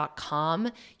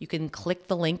 Organifi.com. You can click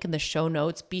the link in the show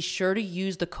notes. Be sure to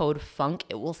use the code FUNK.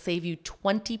 It will save you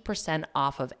 20%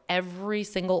 off of every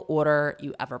single order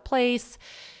you ever place.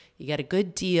 You get a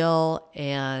good deal,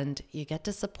 and you get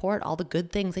to support all the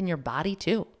good things in your body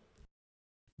too.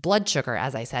 Blood sugar,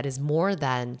 as I said, is more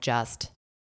than just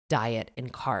diet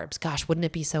and carbs. Gosh, wouldn't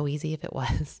it be so easy if it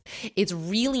was? It's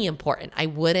really important. I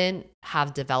wouldn't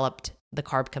have developed the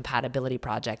Carb Compatibility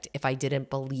Project if I didn't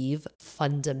believe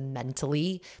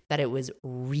fundamentally that it was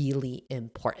really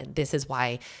important. This is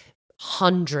why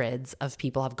hundreds of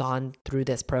people have gone through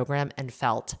this program and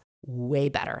felt way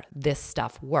better. This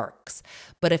stuff works.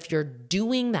 But if you're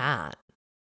doing that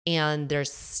and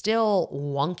there's still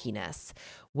wonkiness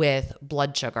with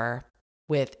blood sugar,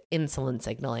 with insulin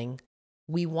signaling,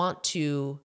 we want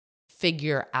to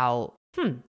figure out,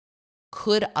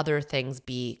 could other things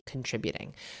be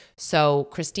contributing? So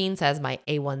Christine says my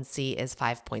A1C is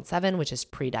 5.7, which is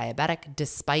pre-diabetic,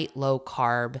 despite low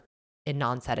carb and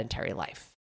non-sedentary life.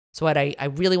 So what I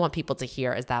really want people to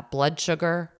hear is that blood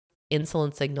sugar,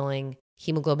 insulin signaling,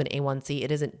 hemoglobin A1C,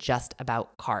 it isn't just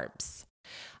about carbs.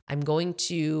 I'm going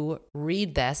to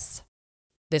read this.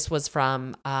 This was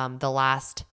from the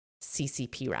last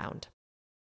CCP round.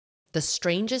 The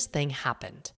strangest thing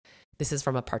happened. This is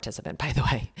from a participant, by the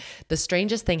way. The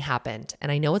strangest thing happened,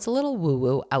 and I know it's a little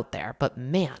woo-woo out there, but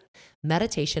man,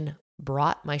 meditation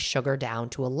brought my sugar down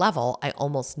to a level I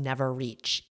almost never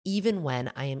reach, even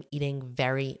when I am eating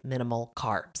very minimal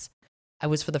carbs. I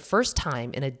was for the first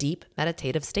time in a deep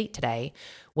meditative state today,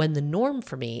 when the norm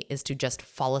for me is to just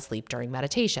fall asleep during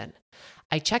meditation.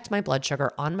 I checked my blood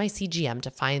sugar on my CGM to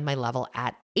find my level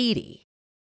at 80.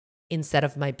 Instead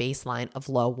of my baseline of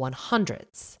low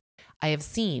 100s. I have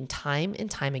seen time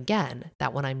and time again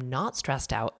that when I'm not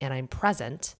stressed out and I'm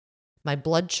present, my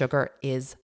blood sugar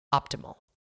is optimal.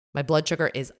 My blood sugar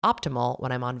is optimal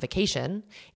when I'm on vacation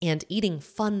and eating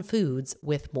fun foods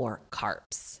with more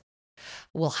carbs.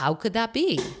 Well, how could that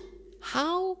be?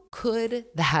 How could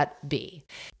that be?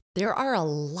 There are a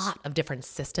lot of different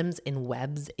systems and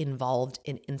webs involved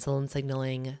in insulin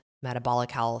signaling,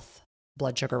 metabolic health,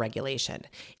 blood sugar regulation.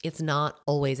 It's not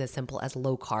always as simple as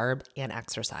low carb and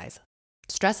exercise.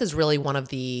 Stress is really one of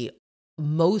the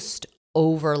most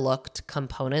overlooked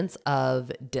components of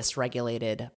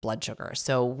dysregulated blood sugar.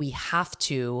 So we have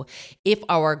to, if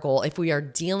we are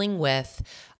dealing with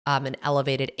an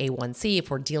elevated A1C, if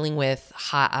we're dealing with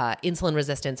insulin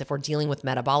resistance, if we're dealing with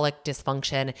metabolic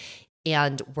dysfunction,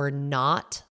 and we're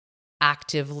not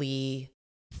actively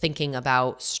thinking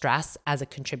about stress as a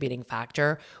contributing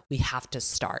factor, we have to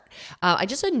start.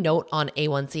 Just a note on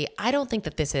A1C. I don't think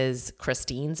that this is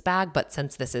Christine's bag, but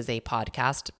since this is a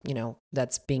podcast,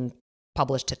 that's being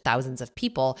published to thousands of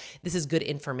people, this is good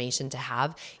information to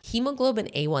have. Hemoglobin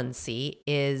A1C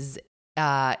is,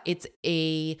 it's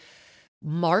a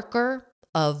marker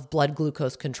of blood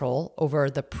glucose control over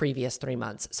the previous 3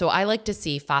 months. So I like to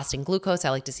see fasting glucose, I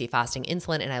like to see fasting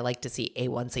insulin, and I like to see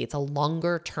A1C. It's a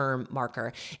longer term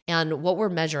marker. And what we're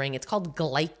measuring, it's called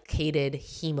glycated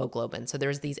hemoglobin. So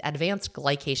there's these advanced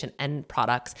glycation end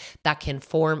products that can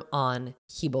form on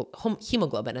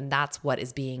hemoglobin, and that's what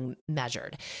is being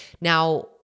measured. Now,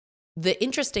 the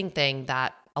interesting thing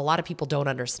that a lot of people don't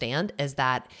understand is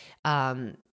that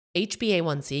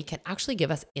HbA1c can actually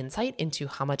give us insight into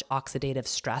how much oxidative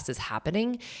stress is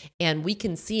happening. And we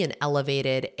can see an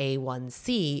elevated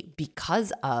A1C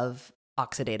because of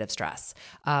oxidative stress,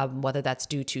 whether that's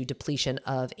due to depletion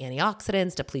of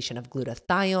antioxidants, depletion of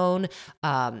glutathione,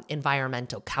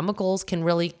 environmental chemicals can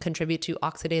really contribute to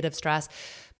oxidative stress.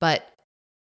 But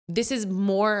this is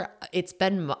more, it's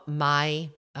been my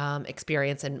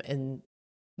experience and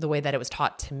the way that it was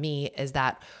taught to me is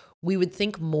that We would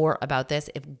think more about this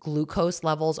if glucose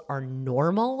levels are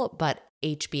normal, but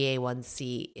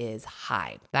HbA1c is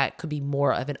high. That could be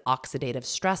more of an oxidative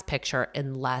stress picture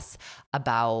and less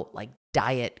about like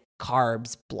diet,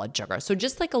 carbs, blood sugar. So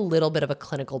just like a little bit of a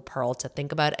clinical pearl to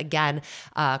think about. Again,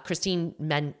 Christine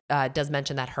does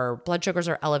mention that her blood sugars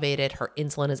are elevated, her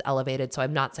insulin is elevated. So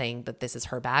I'm not saying that this is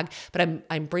her bag, but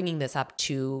I'm bringing this up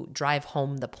to drive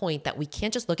home the point that we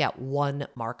can't just look at one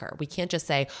marker. We can't just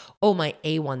say, oh, my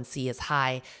A1C is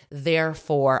high,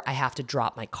 therefore I have to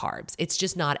drop my carbs. It's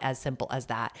just not as simple as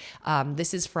that.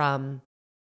 This is from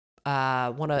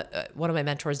one of my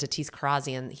mentors, Datis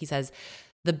Karazian. He says,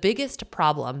 the biggest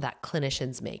problem that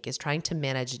clinicians make is trying to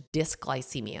manage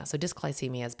dysglycemia. So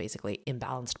dysglycemia is basically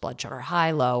imbalanced blood sugar, high,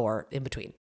 low, or in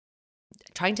between.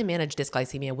 Trying to manage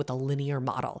dysglycemia with a linear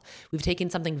model. We've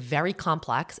taken something very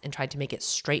complex and tried to make it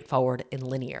straightforward and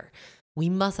linear. We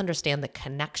must understand the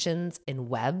connections and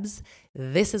webs.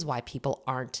 This is why people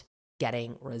aren't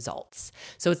getting results.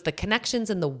 So it's the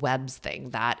connections and the webs thing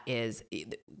that is,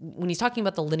 when he's talking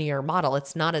about the linear model,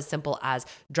 it's not as simple as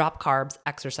drop carbs,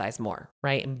 exercise more,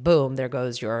 right? And boom, there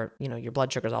goes your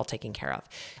blood sugar's all taken care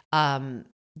of.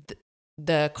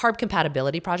 The Carb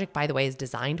Compatibility Project, by the way, is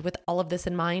designed with all of this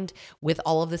in mind, with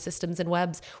all of the systems and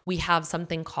webs. We have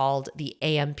something called the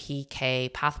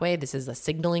AMPK pathway. This is a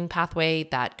signaling pathway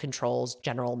that controls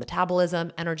general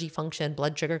metabolism, energy function,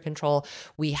 blood sugar control.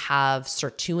 We have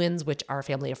sirtuins, which are a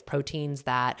family of proteins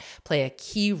that play a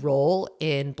key role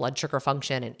in blood sugar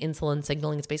function and insulin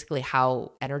signaling. It's basically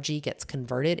how energy gets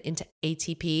converted into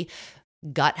ATP.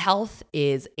 Gut health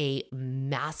is a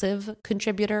massive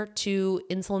contributor to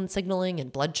insulin signaling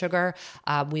and blood sugar.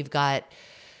 We've got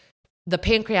the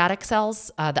pancreatic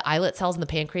cells, the islet cells in the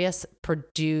pancreas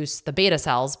the beta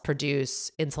cells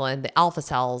produce insulin. The alpha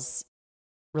cells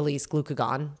release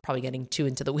glucagon, probably getting too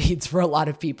into the weeds for a lot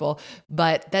of people.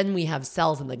 But then we have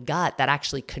cells in the gut that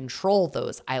actually control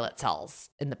those islet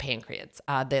cells in the pancreas.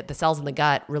 The cells in the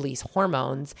gut release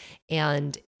hormones,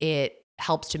 and it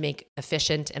helps to make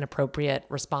efficient and appropriate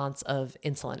response of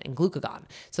insulin and glucagon.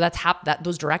 So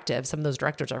those directives, some of those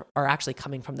directives are actually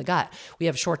coming from the gut. We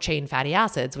have short chain fatty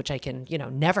acids, which I can,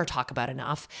 never talk about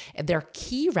enough. And they're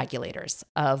key regulators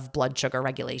of blood sugar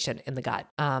regulation in the gut.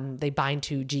 They bind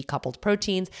to G-coupled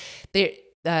proteins.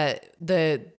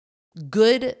 The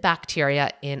good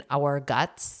bacteria in our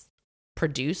guts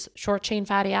produce short chain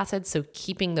fatty acids. So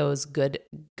keeping those good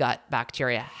gut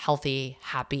bacteria healthy,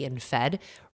 happy, and fed,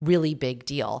 really big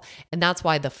deal. And that's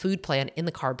why the food plan in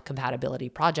the Carb Compatibility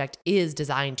Project is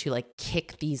designed to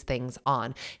kick these things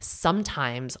on.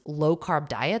 Sometimes low carb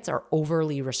diets are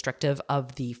overly restrictive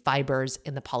of the fibers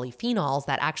and the polyphenols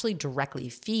that actually directly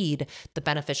feed the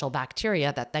beneficial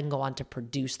bacteria that then go on to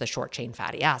produce the short chain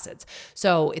fatty acids.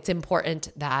 So it's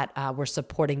important that we're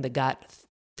supporting the gut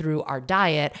through our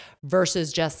diet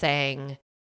versus just saying,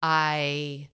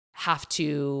 I have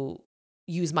to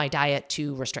use my diet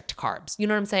to restrict carbs. You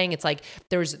know what I'm saying? It's like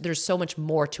there's so much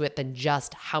more to it than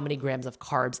just how many grams of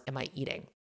carbs am I eating.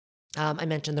 I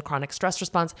mentioned the chronic stress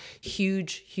response,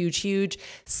 huge, huge, huge.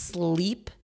 Sleep,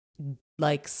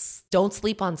 don't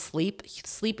sleep on sleep.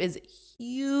 Sleep is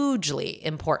hugely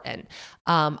important.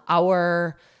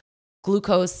 Our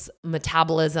glucose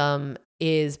metabolism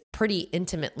is pretty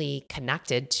intimately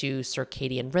connected to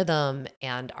circadian rhythm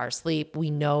and our sleep.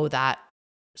 We know that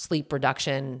sleep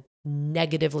reduction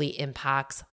negatively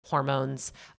impacts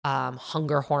hormones,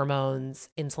 hunger hormones,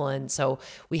 insulin. So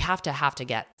we have to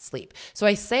get sleep. So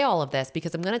I say all of this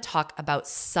because I'm going to talk about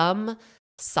some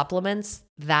supplements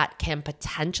that can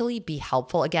potentially be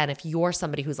helpful. Again, if you're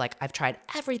somebody who's like, I've tried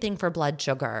everything for blood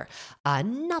sugar,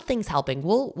 nothing's helping.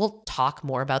 We'll talk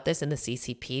more about this in the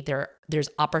CCP. There's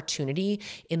opportunity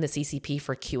in the CCP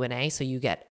for Q&A. So you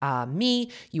get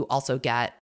me, you also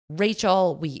get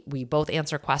Rachel. We both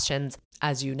answer questions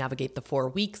as you navigate the 4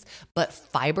 weeks, but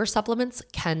fiber supplements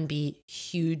can be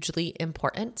hugely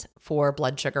important for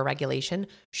blood sugar regulation.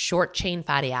 Short chain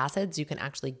fatty acids, you can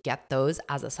actually get those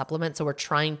as a supplement. So we're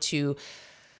trying to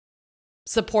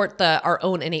support our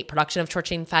own innate production of short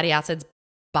chain fatty acids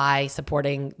by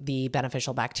supporting the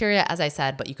beneficial bacteria, as I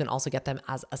said, but you can also get them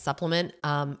as a supplement.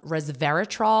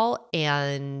 Resveratrol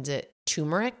and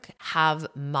turmeric have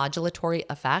modulatory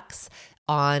effects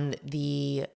on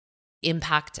the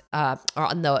impact or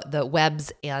on the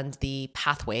webs and the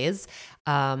pathways.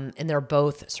 And they're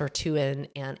both sirtuin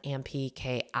and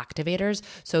AMPK activators.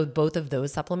 So both of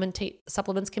those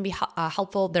supplements can be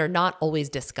helpful. They're not always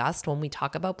discussed when we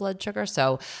talk about blood sugar.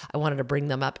 So I wanted to bring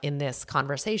them up in this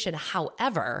conversation.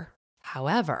 However,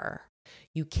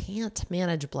 you can't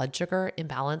manage blood sugar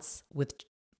imbalance with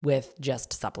with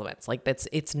just supplements. Like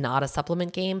it's not a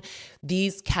supplement game.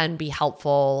 These can be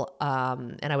helpful.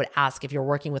 And I would ask if you're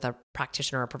working with a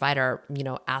practitioner or provider,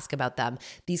 ask about them.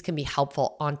 These can be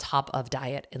helpful on top of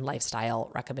diet and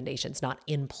lifestyle recommendations, not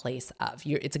in place of.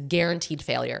 It's a guaranteed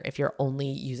failure if you're only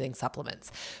using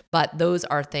supplements. But those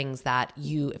are things that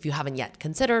if you haven't yet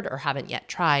considered or haven't yet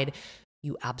tried,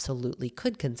 you absolutely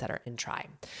could consider and try.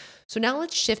 So now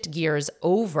let's shift gears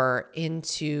over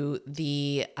into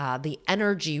the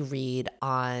energy read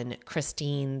on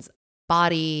Christine's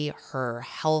body, her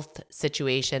health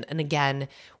situation. And again,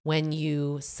 when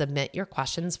you submit your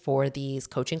questions for these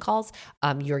coaching calls,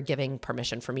 you're giving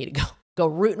permission for me to go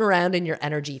rooting around in your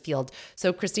energy field.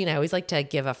 So Christine, I always like to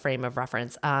give a frame of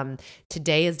reference.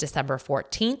 Today is December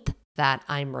 14th. That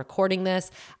I'm recording this.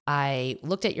 I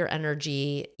looked at your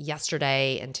energy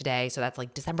yesterday and today. So that's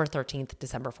like December 13th,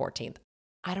 December 14th.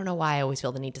 I don't know why I always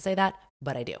feel the need to say that,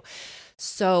 but I do.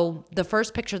 So the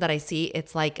first picture that I see,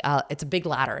 it's like, it's a big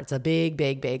ladder. It's a big,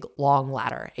 big, big, long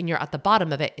ladder. And you're at the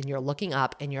bottom of it and you're looking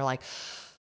up and you're like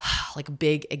a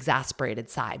big exasperated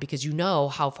sigh because you know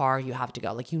how far you have to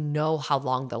go. Like, how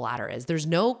long the ladder is. There's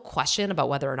no question about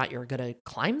whether or not you're going to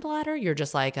climb the ladder. You're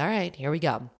just like, all right, here we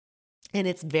go. And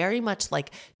it's very much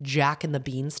like Jack and the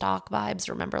Beanstalk vibes.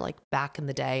 Remember, like back in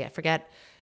the day, I forget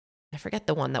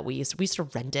the one that we used to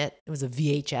rent it. It was a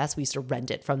VHS. We used to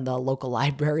rent it from the local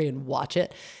library and watch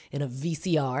it in a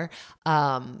VCR.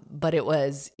 But it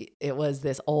was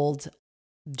this old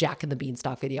Jack and the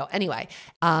Beanstalk video. Anyway,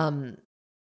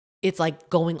 it's like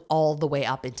going all the way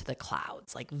up into the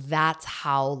clouds. Like that's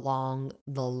how long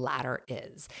the ladder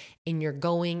is. And you're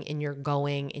going and you're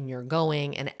going and you're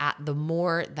going. And the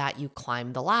more that you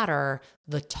climb the ladder,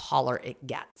 the taller it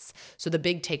gets. So the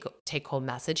big take home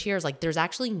message here is like, there's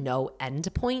actually no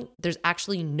end point. There's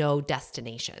actually no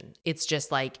destination. It's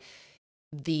just like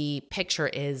the picture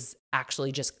is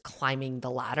actually just climbing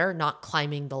the ladder, not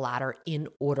climbing the ladder in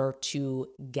order to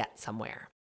get somewhere.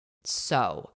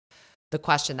 So the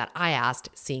question that I asked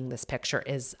seeing this picture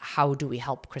is, how do we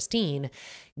help Christine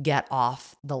get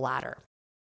off the ladder?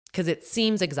 Because it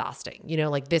seems exhausting.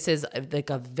 Like this is like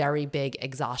a very big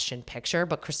exhaustion picture,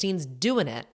 but Christine's doing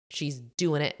it. She's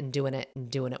doing it and doing it and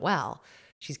doing it well.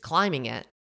 She's climbing it.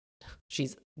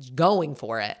 She's going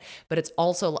for it, but it's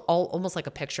also almost like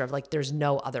a picture of like, there's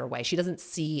no other way. She doesn't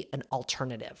see an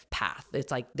alternative path.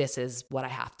 It's like, this is what I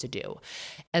have to do.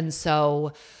 And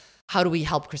so how do we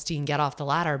help Christine get off the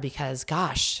ladder? Because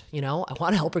gosh, I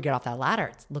want to help her get off that ladder.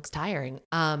 It looks tiring.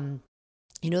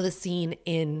 The scene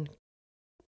in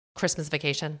Christmas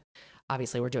Vacation?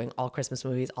 Obviously we're doing all Christmas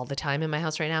movies all the time in my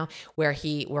house right now, where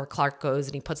Clark goes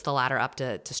and he puts the ladder up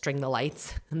to string the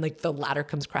lights and like the ladder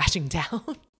comes crashing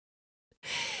down.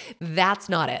 That's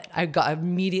not it. I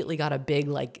immediately got a big,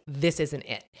 like, this isn't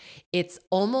it. It's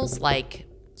almost like,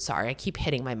 sorry, I keep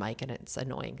hitting my mic and it's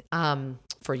annoying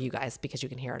for you guys because you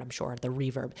can hear it, I'm sure, the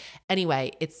reverb.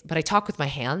 Anyway, but I talk with my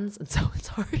hands and so it's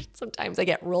hard. Sometimes I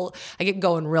get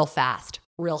going real fast,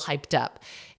 real hyped up,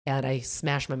 and I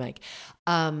smash my mic.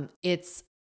 It's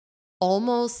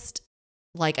almost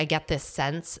like I get this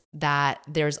sense that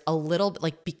there's a little bit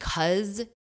like, because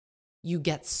you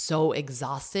get so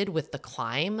exhausted with the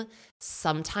climb,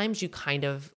 sometimes you kind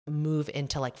of move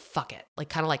into like, fuck it, like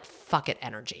kind of like fuck it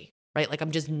energy. Right? Like,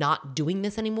 I'm just not doing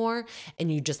this anymore.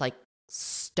 And you just like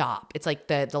stop. It's like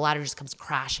the ladder just comes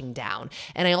crashing down.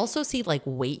 And I also see like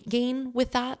weight gain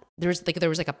with that. There was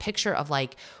like a picture of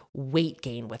like weight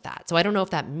gain with that. So I don't know if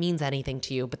that means anything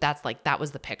to you, but that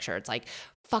was the picture. It's like,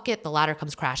 fuck it. The ladder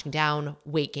comes crashing down,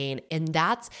 weight gain. And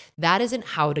that isn't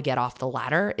how to get off the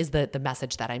ladder is the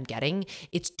message that I'm getting.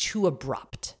 It's too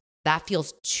abrupt. That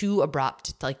feels too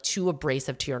abrupt, like too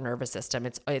abrasive to your nervous system.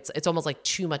 It's almost like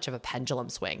too much of a pendulum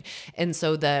swing. And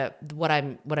so what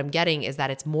I'm getting is that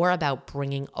it's more about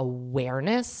bringing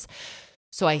awareness.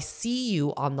 So I see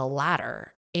you on the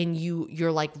ladder and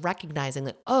you're like recognizing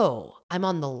that, oh, I'm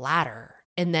on the ladder.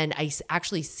 And then I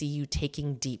actually see you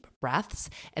taking deep breaths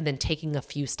and then taking a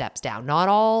few steps down, not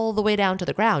all the way down to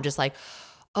the ground, just like,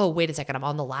 oh, wait a second, I'm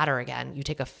on the ladder again. You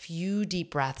take a few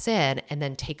deep breaths in and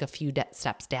then take a few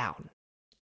steps down.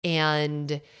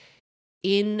 And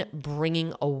in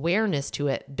bringing awareness to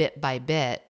it bit by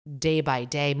bit, day by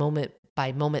day, moment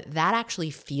by moment, that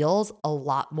actually feels a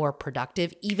lot more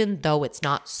productive, even though it's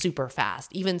not super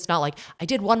fast. Even it's not like I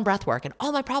did one breath work and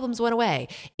all my problems went away.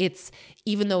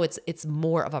 Even though it's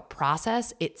more of a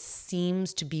process, it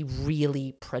seems to be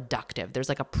really productive. There's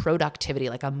like a productivity,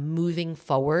 like a moving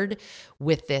forward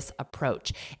with this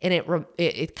approach. And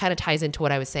it kind of ties into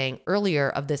what I was saying earlier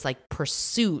of this like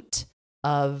pursuit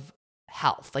of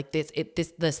health. Like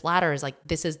this ladder is like,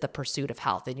 this is the pursuit of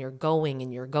health, and you're going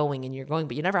and you're going and you're going,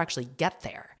 but you never actually get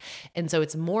there. And so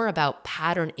it's more about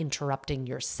pattern interrupting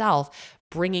yourself,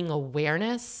 bringing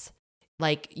awareness.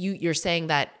 Like you're saying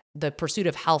that the pursuit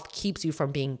of health keeps you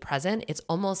from being present. It's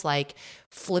almost like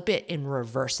flip it and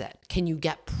reverse it. Can you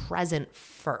get present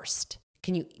first?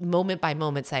 Can you moment by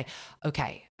moment say,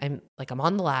 okay, I'm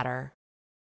on the ladder.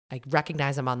 I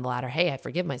recognize I'm on the ladder. Hey, I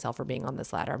forgive myself for being on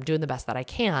this ladder. I'm doing the best that I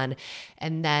can.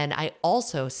 And then I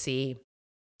also see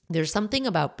there's something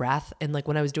about breath. And like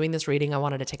when I was doing this reading, I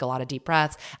wanted to take a lot of deep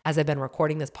breaths. As I've been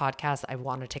recording this podcast, I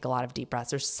want to take a lot of deep breaths.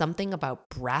 There's something about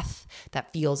breath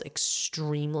that feels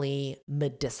extremely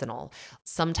medicinal.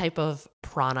 Some type of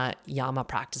pranayama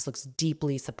practice looks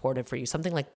deeply supportive for you.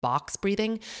 Something like box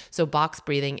breathing. So box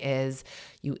breathing is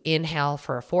you inhale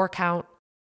for a 4 count,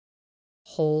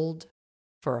 hold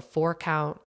for a 4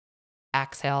 count,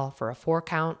 exhale for a 4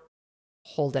 count,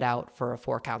 hold it out for a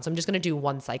 4 count. So I'm just going to do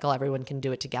one cycle. Everyone can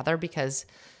do it together because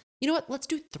you know what? Let's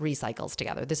do 3 cycles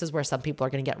together. This is where some people are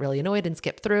going to get really annoyed and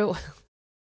skip through.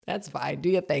 That's fine. Do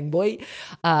your thing, boy.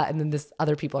 And then this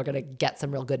other people are going to get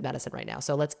some real good medicine right now.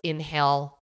 So let's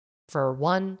inhale for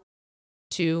 1,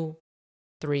 2,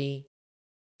 3,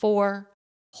 4,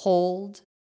 hold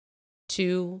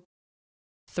 2,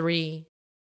 3,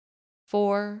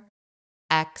 4,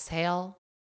 exhale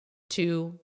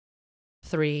 2,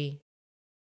 3,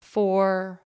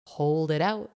 4, hold it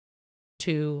out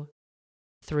 2,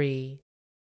 3,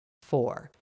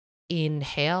 4.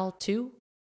 Inhale 2,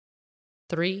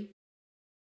 3,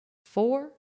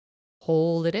 4,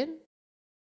 hold it in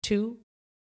 2,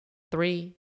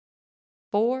 3,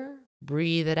 4.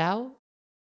 Breathe it out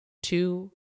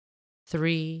 2,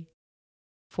 3,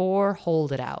 4.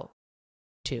 Hold it out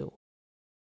 2,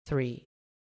 3,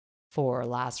 4.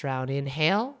 Last round.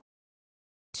 Inhale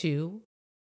 2,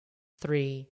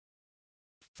 3,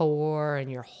 4,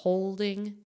 and you're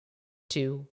holding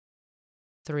 2,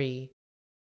 3,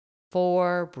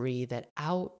 4. Breathe it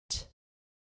out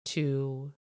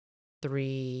 2,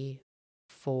 3,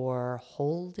 4.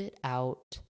 Hold it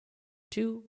out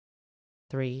 2,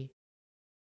 3,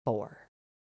 4.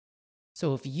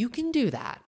 So if you can do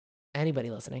that, anybody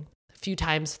listening, a few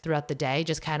times throughout the day,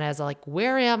 just kind of as like,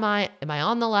 where am I? Am I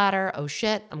on the ladder? Oh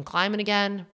shit, I'm climbing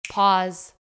again.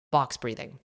 Pause, box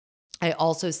breathing. I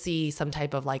also see some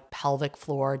type of like pelvic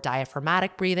floor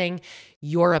diaphragmatic breathing.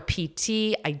 You're a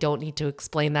PT. I don't need to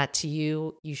explain that to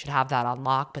you. You should have that on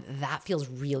lock, but that feels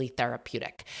really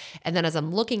therapeutic. And then as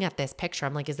I'm looking at this picture,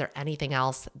 I'm like, is there anything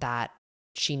else that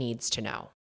she needs to know?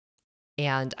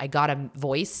 And I got a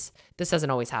voice. This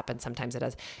doesn't always happen. Sometimes it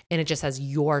does. And it just says,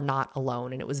 you're not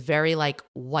alone. And it was very like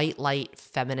white light,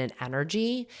 feminine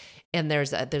energy. And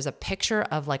there's a picture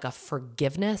of like a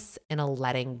forgiveness and a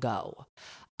letting go.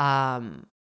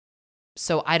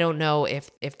 So I don't know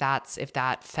if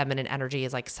that feminine energy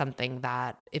is like something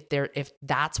that if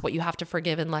that's what you have to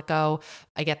forgive and let go.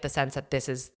 I get the sense that this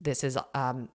is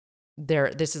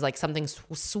like something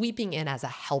sweeping in as a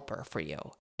helper for you.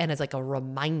 And as like a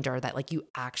reminder that like you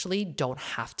actually don't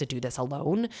have to do this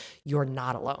alone. You're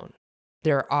not alone.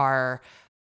 There are,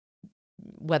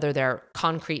 whether they're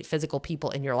concrete physical people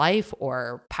in your life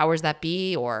or powers that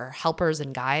be or helpers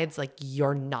and guides, like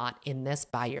you're not in this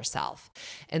by yourself.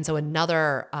 And so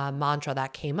another mantra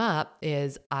that came up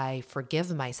is I forgive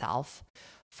myself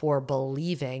for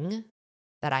believing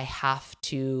that I have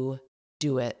to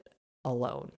do it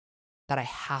alone, that I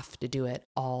have to do it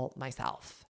all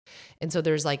myself. And so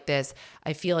there's like this,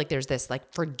 I feel like there's this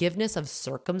like forgiveness of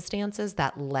circumstances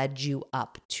that led you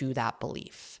up to that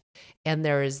belief. And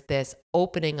there is this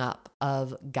opening up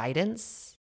of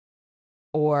guidance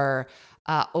or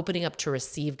opening up to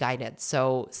receive guidance.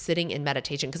 So sitting in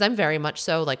meditation, because I'm very much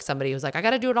so like somebody who's like, I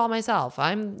got to do it all myself.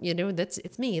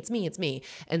 It's me.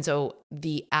 And so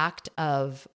the act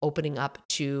of opening up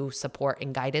to support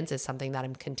and guidance is something that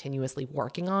I'm continuously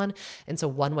working on. And so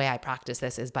one way I practice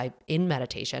this is in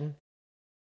meditation,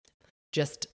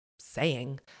 just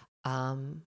saying,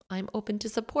 I'm open to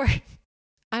support.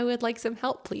 I would like some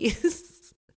help,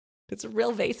 please. It's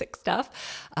real basic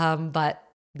stuff. But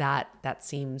that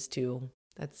seems to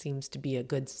be a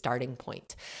good starting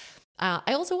point.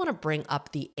 I also want to bring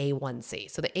up the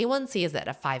A1C. So the A1C is at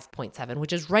a 5.7,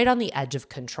 which is right on the edge of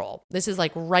control. This is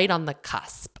like right on the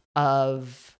cusp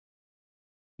of,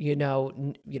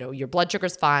 your blood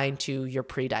sugar's fine to your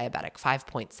pre-diabetic,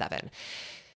 5.7.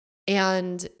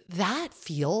 And that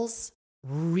feels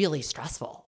really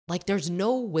stressful. Like there's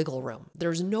no wiggle room.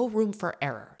 There's no room for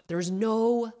error. There's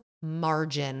no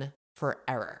margin for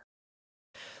error.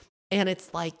 And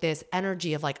it's like this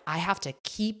energy of like, I have to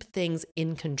keep things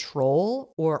in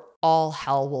control or all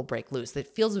hell will break loose.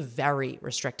 It feels very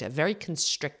restrictive, very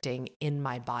constricting in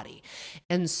my body.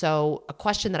 And so a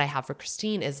question that I have for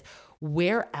Christine is,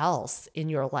 where else in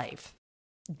your life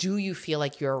do you feel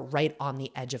like you're right on the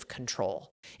edge of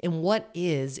control? And what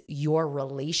is your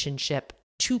relationship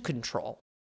to control?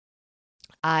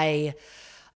 I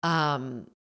looked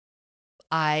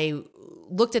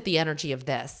at the energy of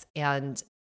this and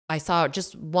I saw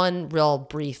just one real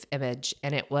brief image,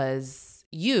 and it was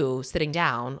you sitting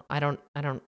down. I don't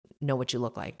know what you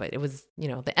look like, but it was,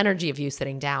 the energy of you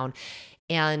sitting down,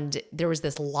 and there was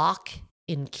this lock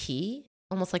in key,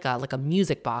 almost like a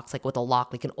music box, like with a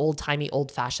lock, like an old-timey,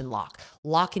 old-fashioned lock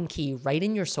and key right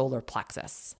in your solar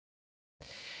plexus.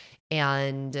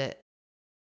 And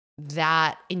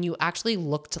you actually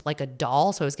looked like a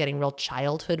doll. So I was getting real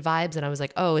childhood vibes, and I was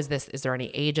like, oh, is there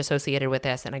any age associated with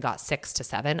this? And I got 6 to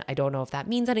 7. I don't know if that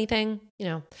means anything.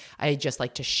 I just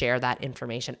like to share that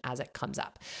information as it comes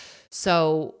up.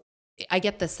 So I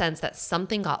get the sense that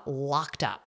something got locked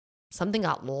up. Something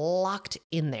got locked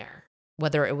in there,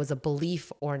 whether it was a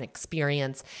belief or an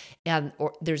experience.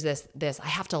 Or there's this, I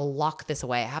have to lock this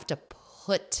away. I have to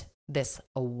put this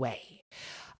away.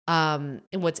 And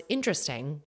what's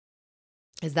interesting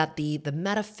is that the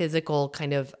metaphysical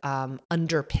kind of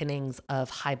underpinnings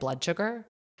of high blood sugar,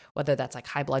 whether that's like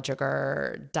high blood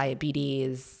sugar,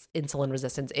 diabetes, insulin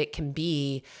resistance, it can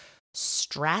be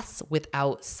stress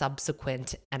without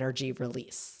subsequent energy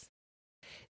release.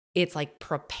 It's like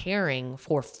preparing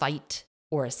for fight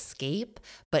or escape,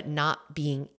 but not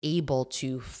being able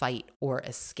to fight or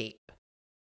escape.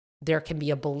 There can be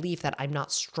a belief that I'm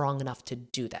not strong enough to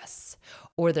do this.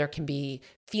 Or there can be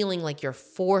feeling like you're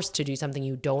forced to do something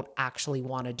you don't actually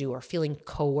want to do, or feeling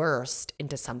coerced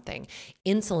into something.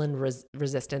 Insulin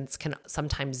resistance can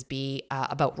sometimes be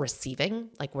about receiving,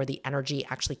 like where the energy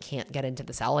actually can't get into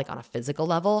the cell, like on a physical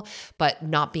level, but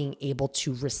not being able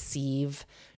to receive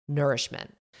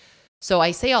nourishment. So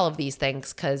I say all of these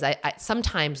things because I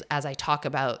sometimes, as I talk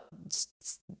about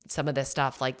some of this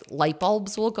stuff, like light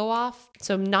bulbs will go off.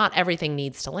 So not everything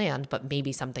needs to land, but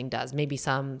maybe something does. Maybe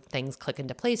some things click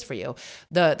into place for you.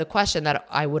 The question that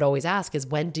I would always ask is,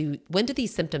 when do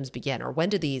these symptoms begin, or when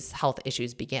do these health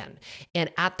issues begin?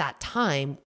 And at that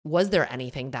time, was there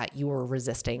anything that you were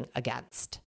resisting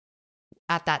against?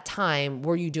 At that time,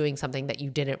 were you doing something that you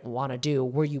didn't want to do?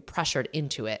 Were you pressured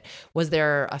into it? Was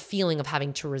there a feeling of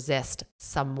having to resist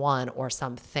someone or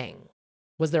something?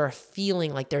 Was there a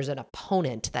feeling like there's an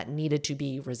opponent that needed to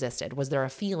be resisted? Was there a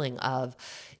feeling of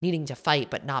needing to fight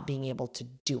but not being able to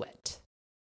do it?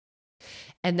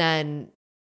 And then,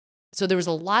 so there was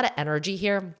a lot of energy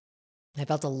here. I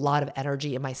felt a lot of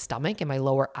energy in my stomach and my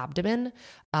lower abdomen.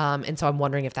 And so I'm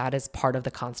wondering if that is part of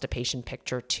the constipation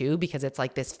picture too, because it's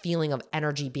like this feeling of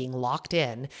energy being locked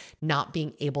in, not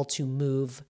being able to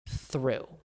move through.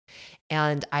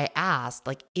 And I asked,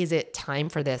 like, is it time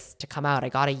for this to come out? I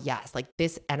got a yes. Like,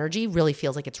 this energy really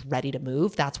feels like it's ready to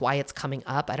move. That's why it's coming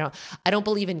up. I don't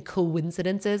believe in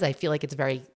coincidences. I feel like it's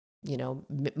very,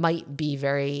 might be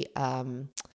very,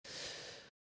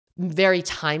 very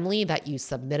timely that you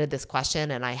submitted this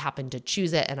question and I happened to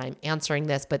choose it and I'm answering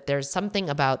this, but there's something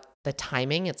about the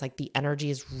timing. It's like the energy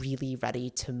is really ready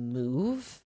to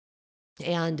move.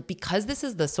 And because this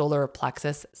is the solar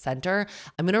plexus center,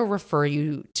 I'm going to refer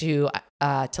you to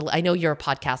I know you're a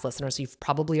podcast listener, so you've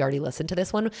probably already listened to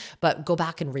this one, but go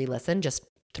back and re-listen just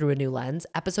through a new lens.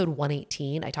 Episode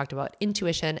 118, I talked about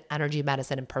intuition, energy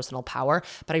medicine, and personal power,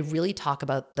 but I really talk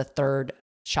about the third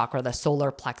chakra, the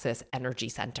solar plexus energy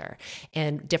center,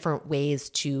 and different ways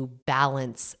to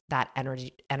balance that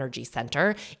energy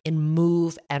center and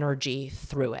move energy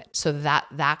through it. So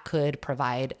that could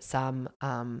provide some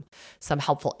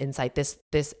helpful insight.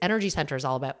 This energy center is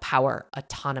all about power,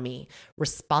 autonomy,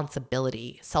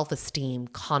 responsibility, self-esteem,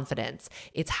 confidence.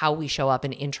 It's how we show up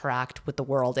and interact with the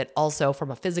world. It also, from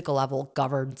a physical level,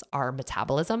 governs our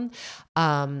metabolism.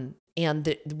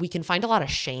 And we can find a lot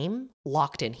of shame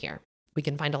locked in here. We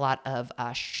can find a lot of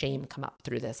shame come up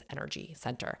through this energy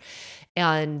center.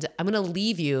 And I'm going to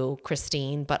leave you,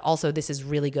 Christine, but also this is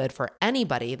really good for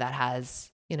anybody that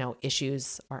has,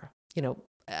 issues or,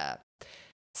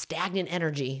 stagnant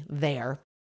energy there.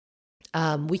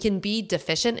 We can be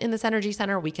deficient in this energy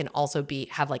center. We can also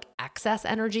have like excess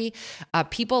energy.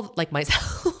 People like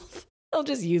myself, I'll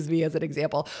just use me as an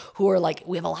example, who are like,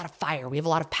 we have a lot of fire, we have a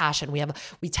lot of passion,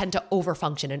 we tend to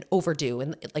overfunction and overdo.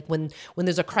 And like when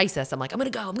there's a crisis, I'm like, I'm gonna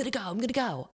go.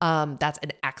 That's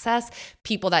an excess.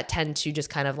 People that tend to just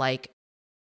kind of like,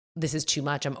 this is too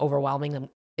much, I'm overwhelming them.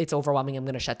 it's overwhelming, I'm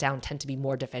going to shut down, tend to be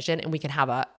more deficient, and we can have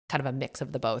a kind of a mix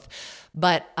of the both.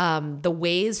 But the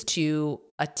ways to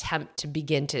attempt to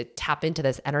begin to tap into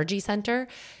this energy center,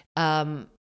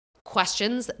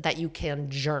 questions that you can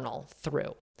journal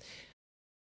through.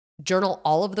 Journal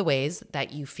all of the ways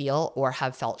that you feel or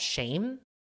have felt shame.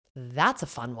 That's a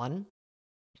fun one.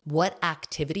 What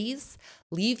activities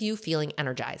leave you feeling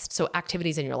energized? So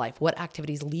activities in your life, what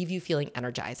activities leave you feeling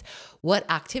energized? What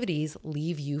activities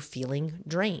leave you feeling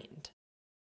drained?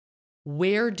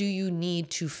 Where do you need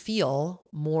to feel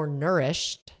more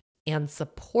nourished and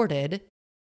supported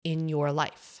in your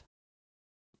life?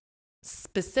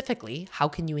 Specifically, how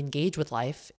can you engage with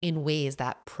life in ways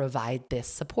that provide this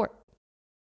support?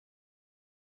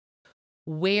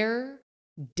 Where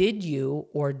did you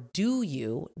or do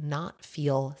you not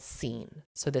feel seen?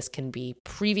 So this can be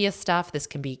previous stuff. This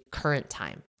can be current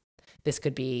time. This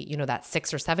could be, that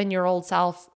 6 or 7-year-old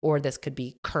self, or this could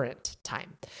be current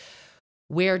time.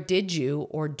 Where did you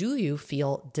or do you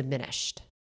feel diminished?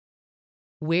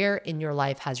 Where in your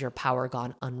life has your power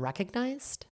gone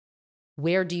unrecognized?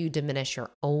 Where do you diminish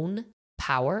your own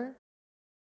power?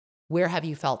 Where have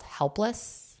you felt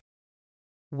helpless?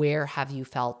 Where have you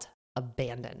felt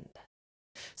abandoned?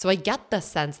 So I get the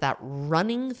sense that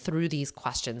running through these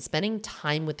questions, spending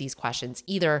time with these questions,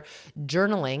 either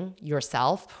journaling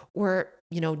yourself or,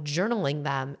 journaling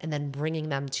them and then bringing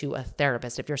them to a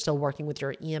therapist. If you're still working with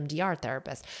your EMDR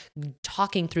therapist,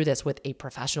 talking through this with a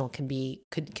professional can be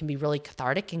really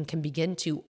cathartic and can begin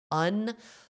to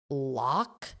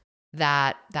unlock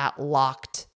that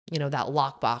locked, that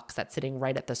lockbox that's sitting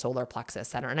right at the solar plexus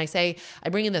center. And I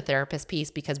bring in the therapist piece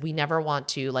because we never want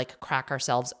to crack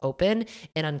ourselves open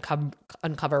and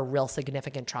uncover real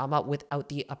significant trauma without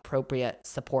the appropriate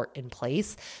support in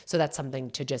place. So that's something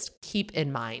to just keep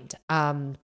in mind.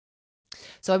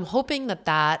 So I'm hoping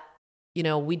that,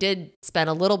 we did spend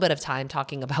a little bit of time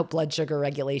talking about blood sugar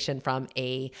regulation from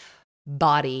a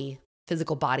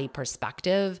physical body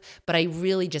perspective, but I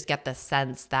really just get the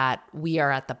sense that we are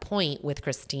at the point with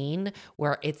Christine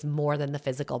where it's more than the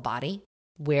physical body,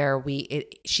 where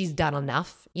she's done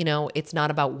enough. It's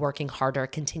not about working harder,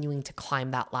 continuing to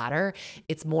climb that ladder.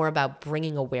 It's more about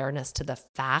bringing awareness to the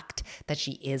fact that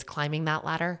she is climbing that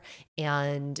ladder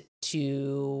and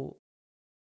to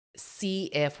see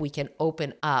if we can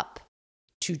open up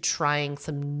to trying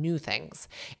some new things.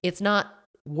 It's not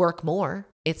work more.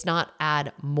 It's not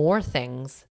add more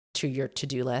things to your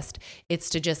to-do list. It's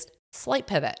to just slight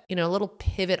pivot, a little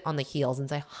pivot on the heels and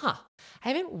say, I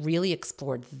haven't really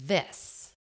explored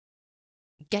this.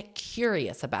 Get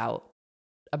curious about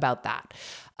that.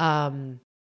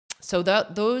 So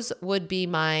those would be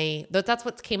that's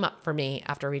what came up for me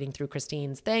after reading through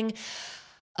Christine's thing.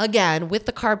 Again, with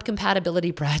the Carb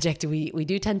Compatibility Project, we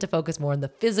do tend to focus more on the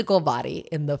physical body,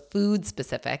 in the food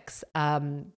specifics,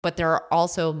 but there are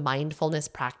also mindfulness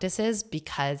practices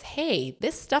because, hey,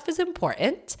 this stuff is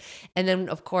important. And then,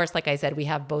 of course, like I said, we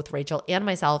have both Rachel and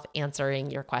myself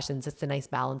answering your questions. It's a nice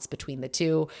balance between the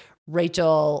two.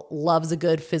 Rachel loves a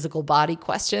good physical body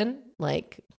question,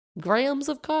 like grams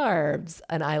of carbs,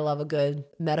 and I love a good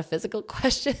metaphysical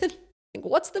question.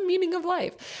 What's the meaning of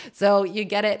life? So you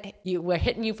get it. We're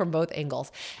hitting you from both angles.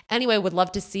 Anyway, would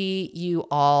love to see you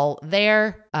all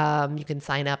there. You can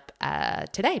sign up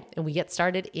today and we get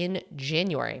started in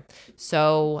January.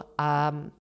 So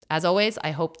as always,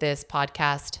 I hope this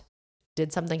podcast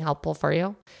did something helpful for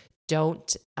you.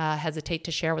 Don't hesitate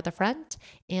to share with a friend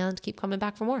and keep coming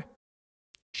back for more.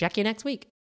 Check you next week.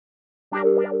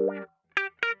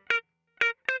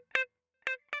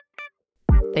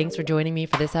 Thanks for joining me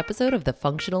for this episode of the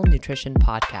Functional Nutrition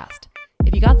Podcast.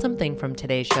 If you got something from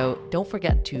today's show, don't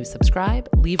forget to subscribe,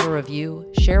 leave a review,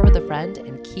 share with a friend,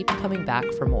 and keep coming back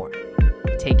for more.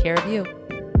 Take care of you.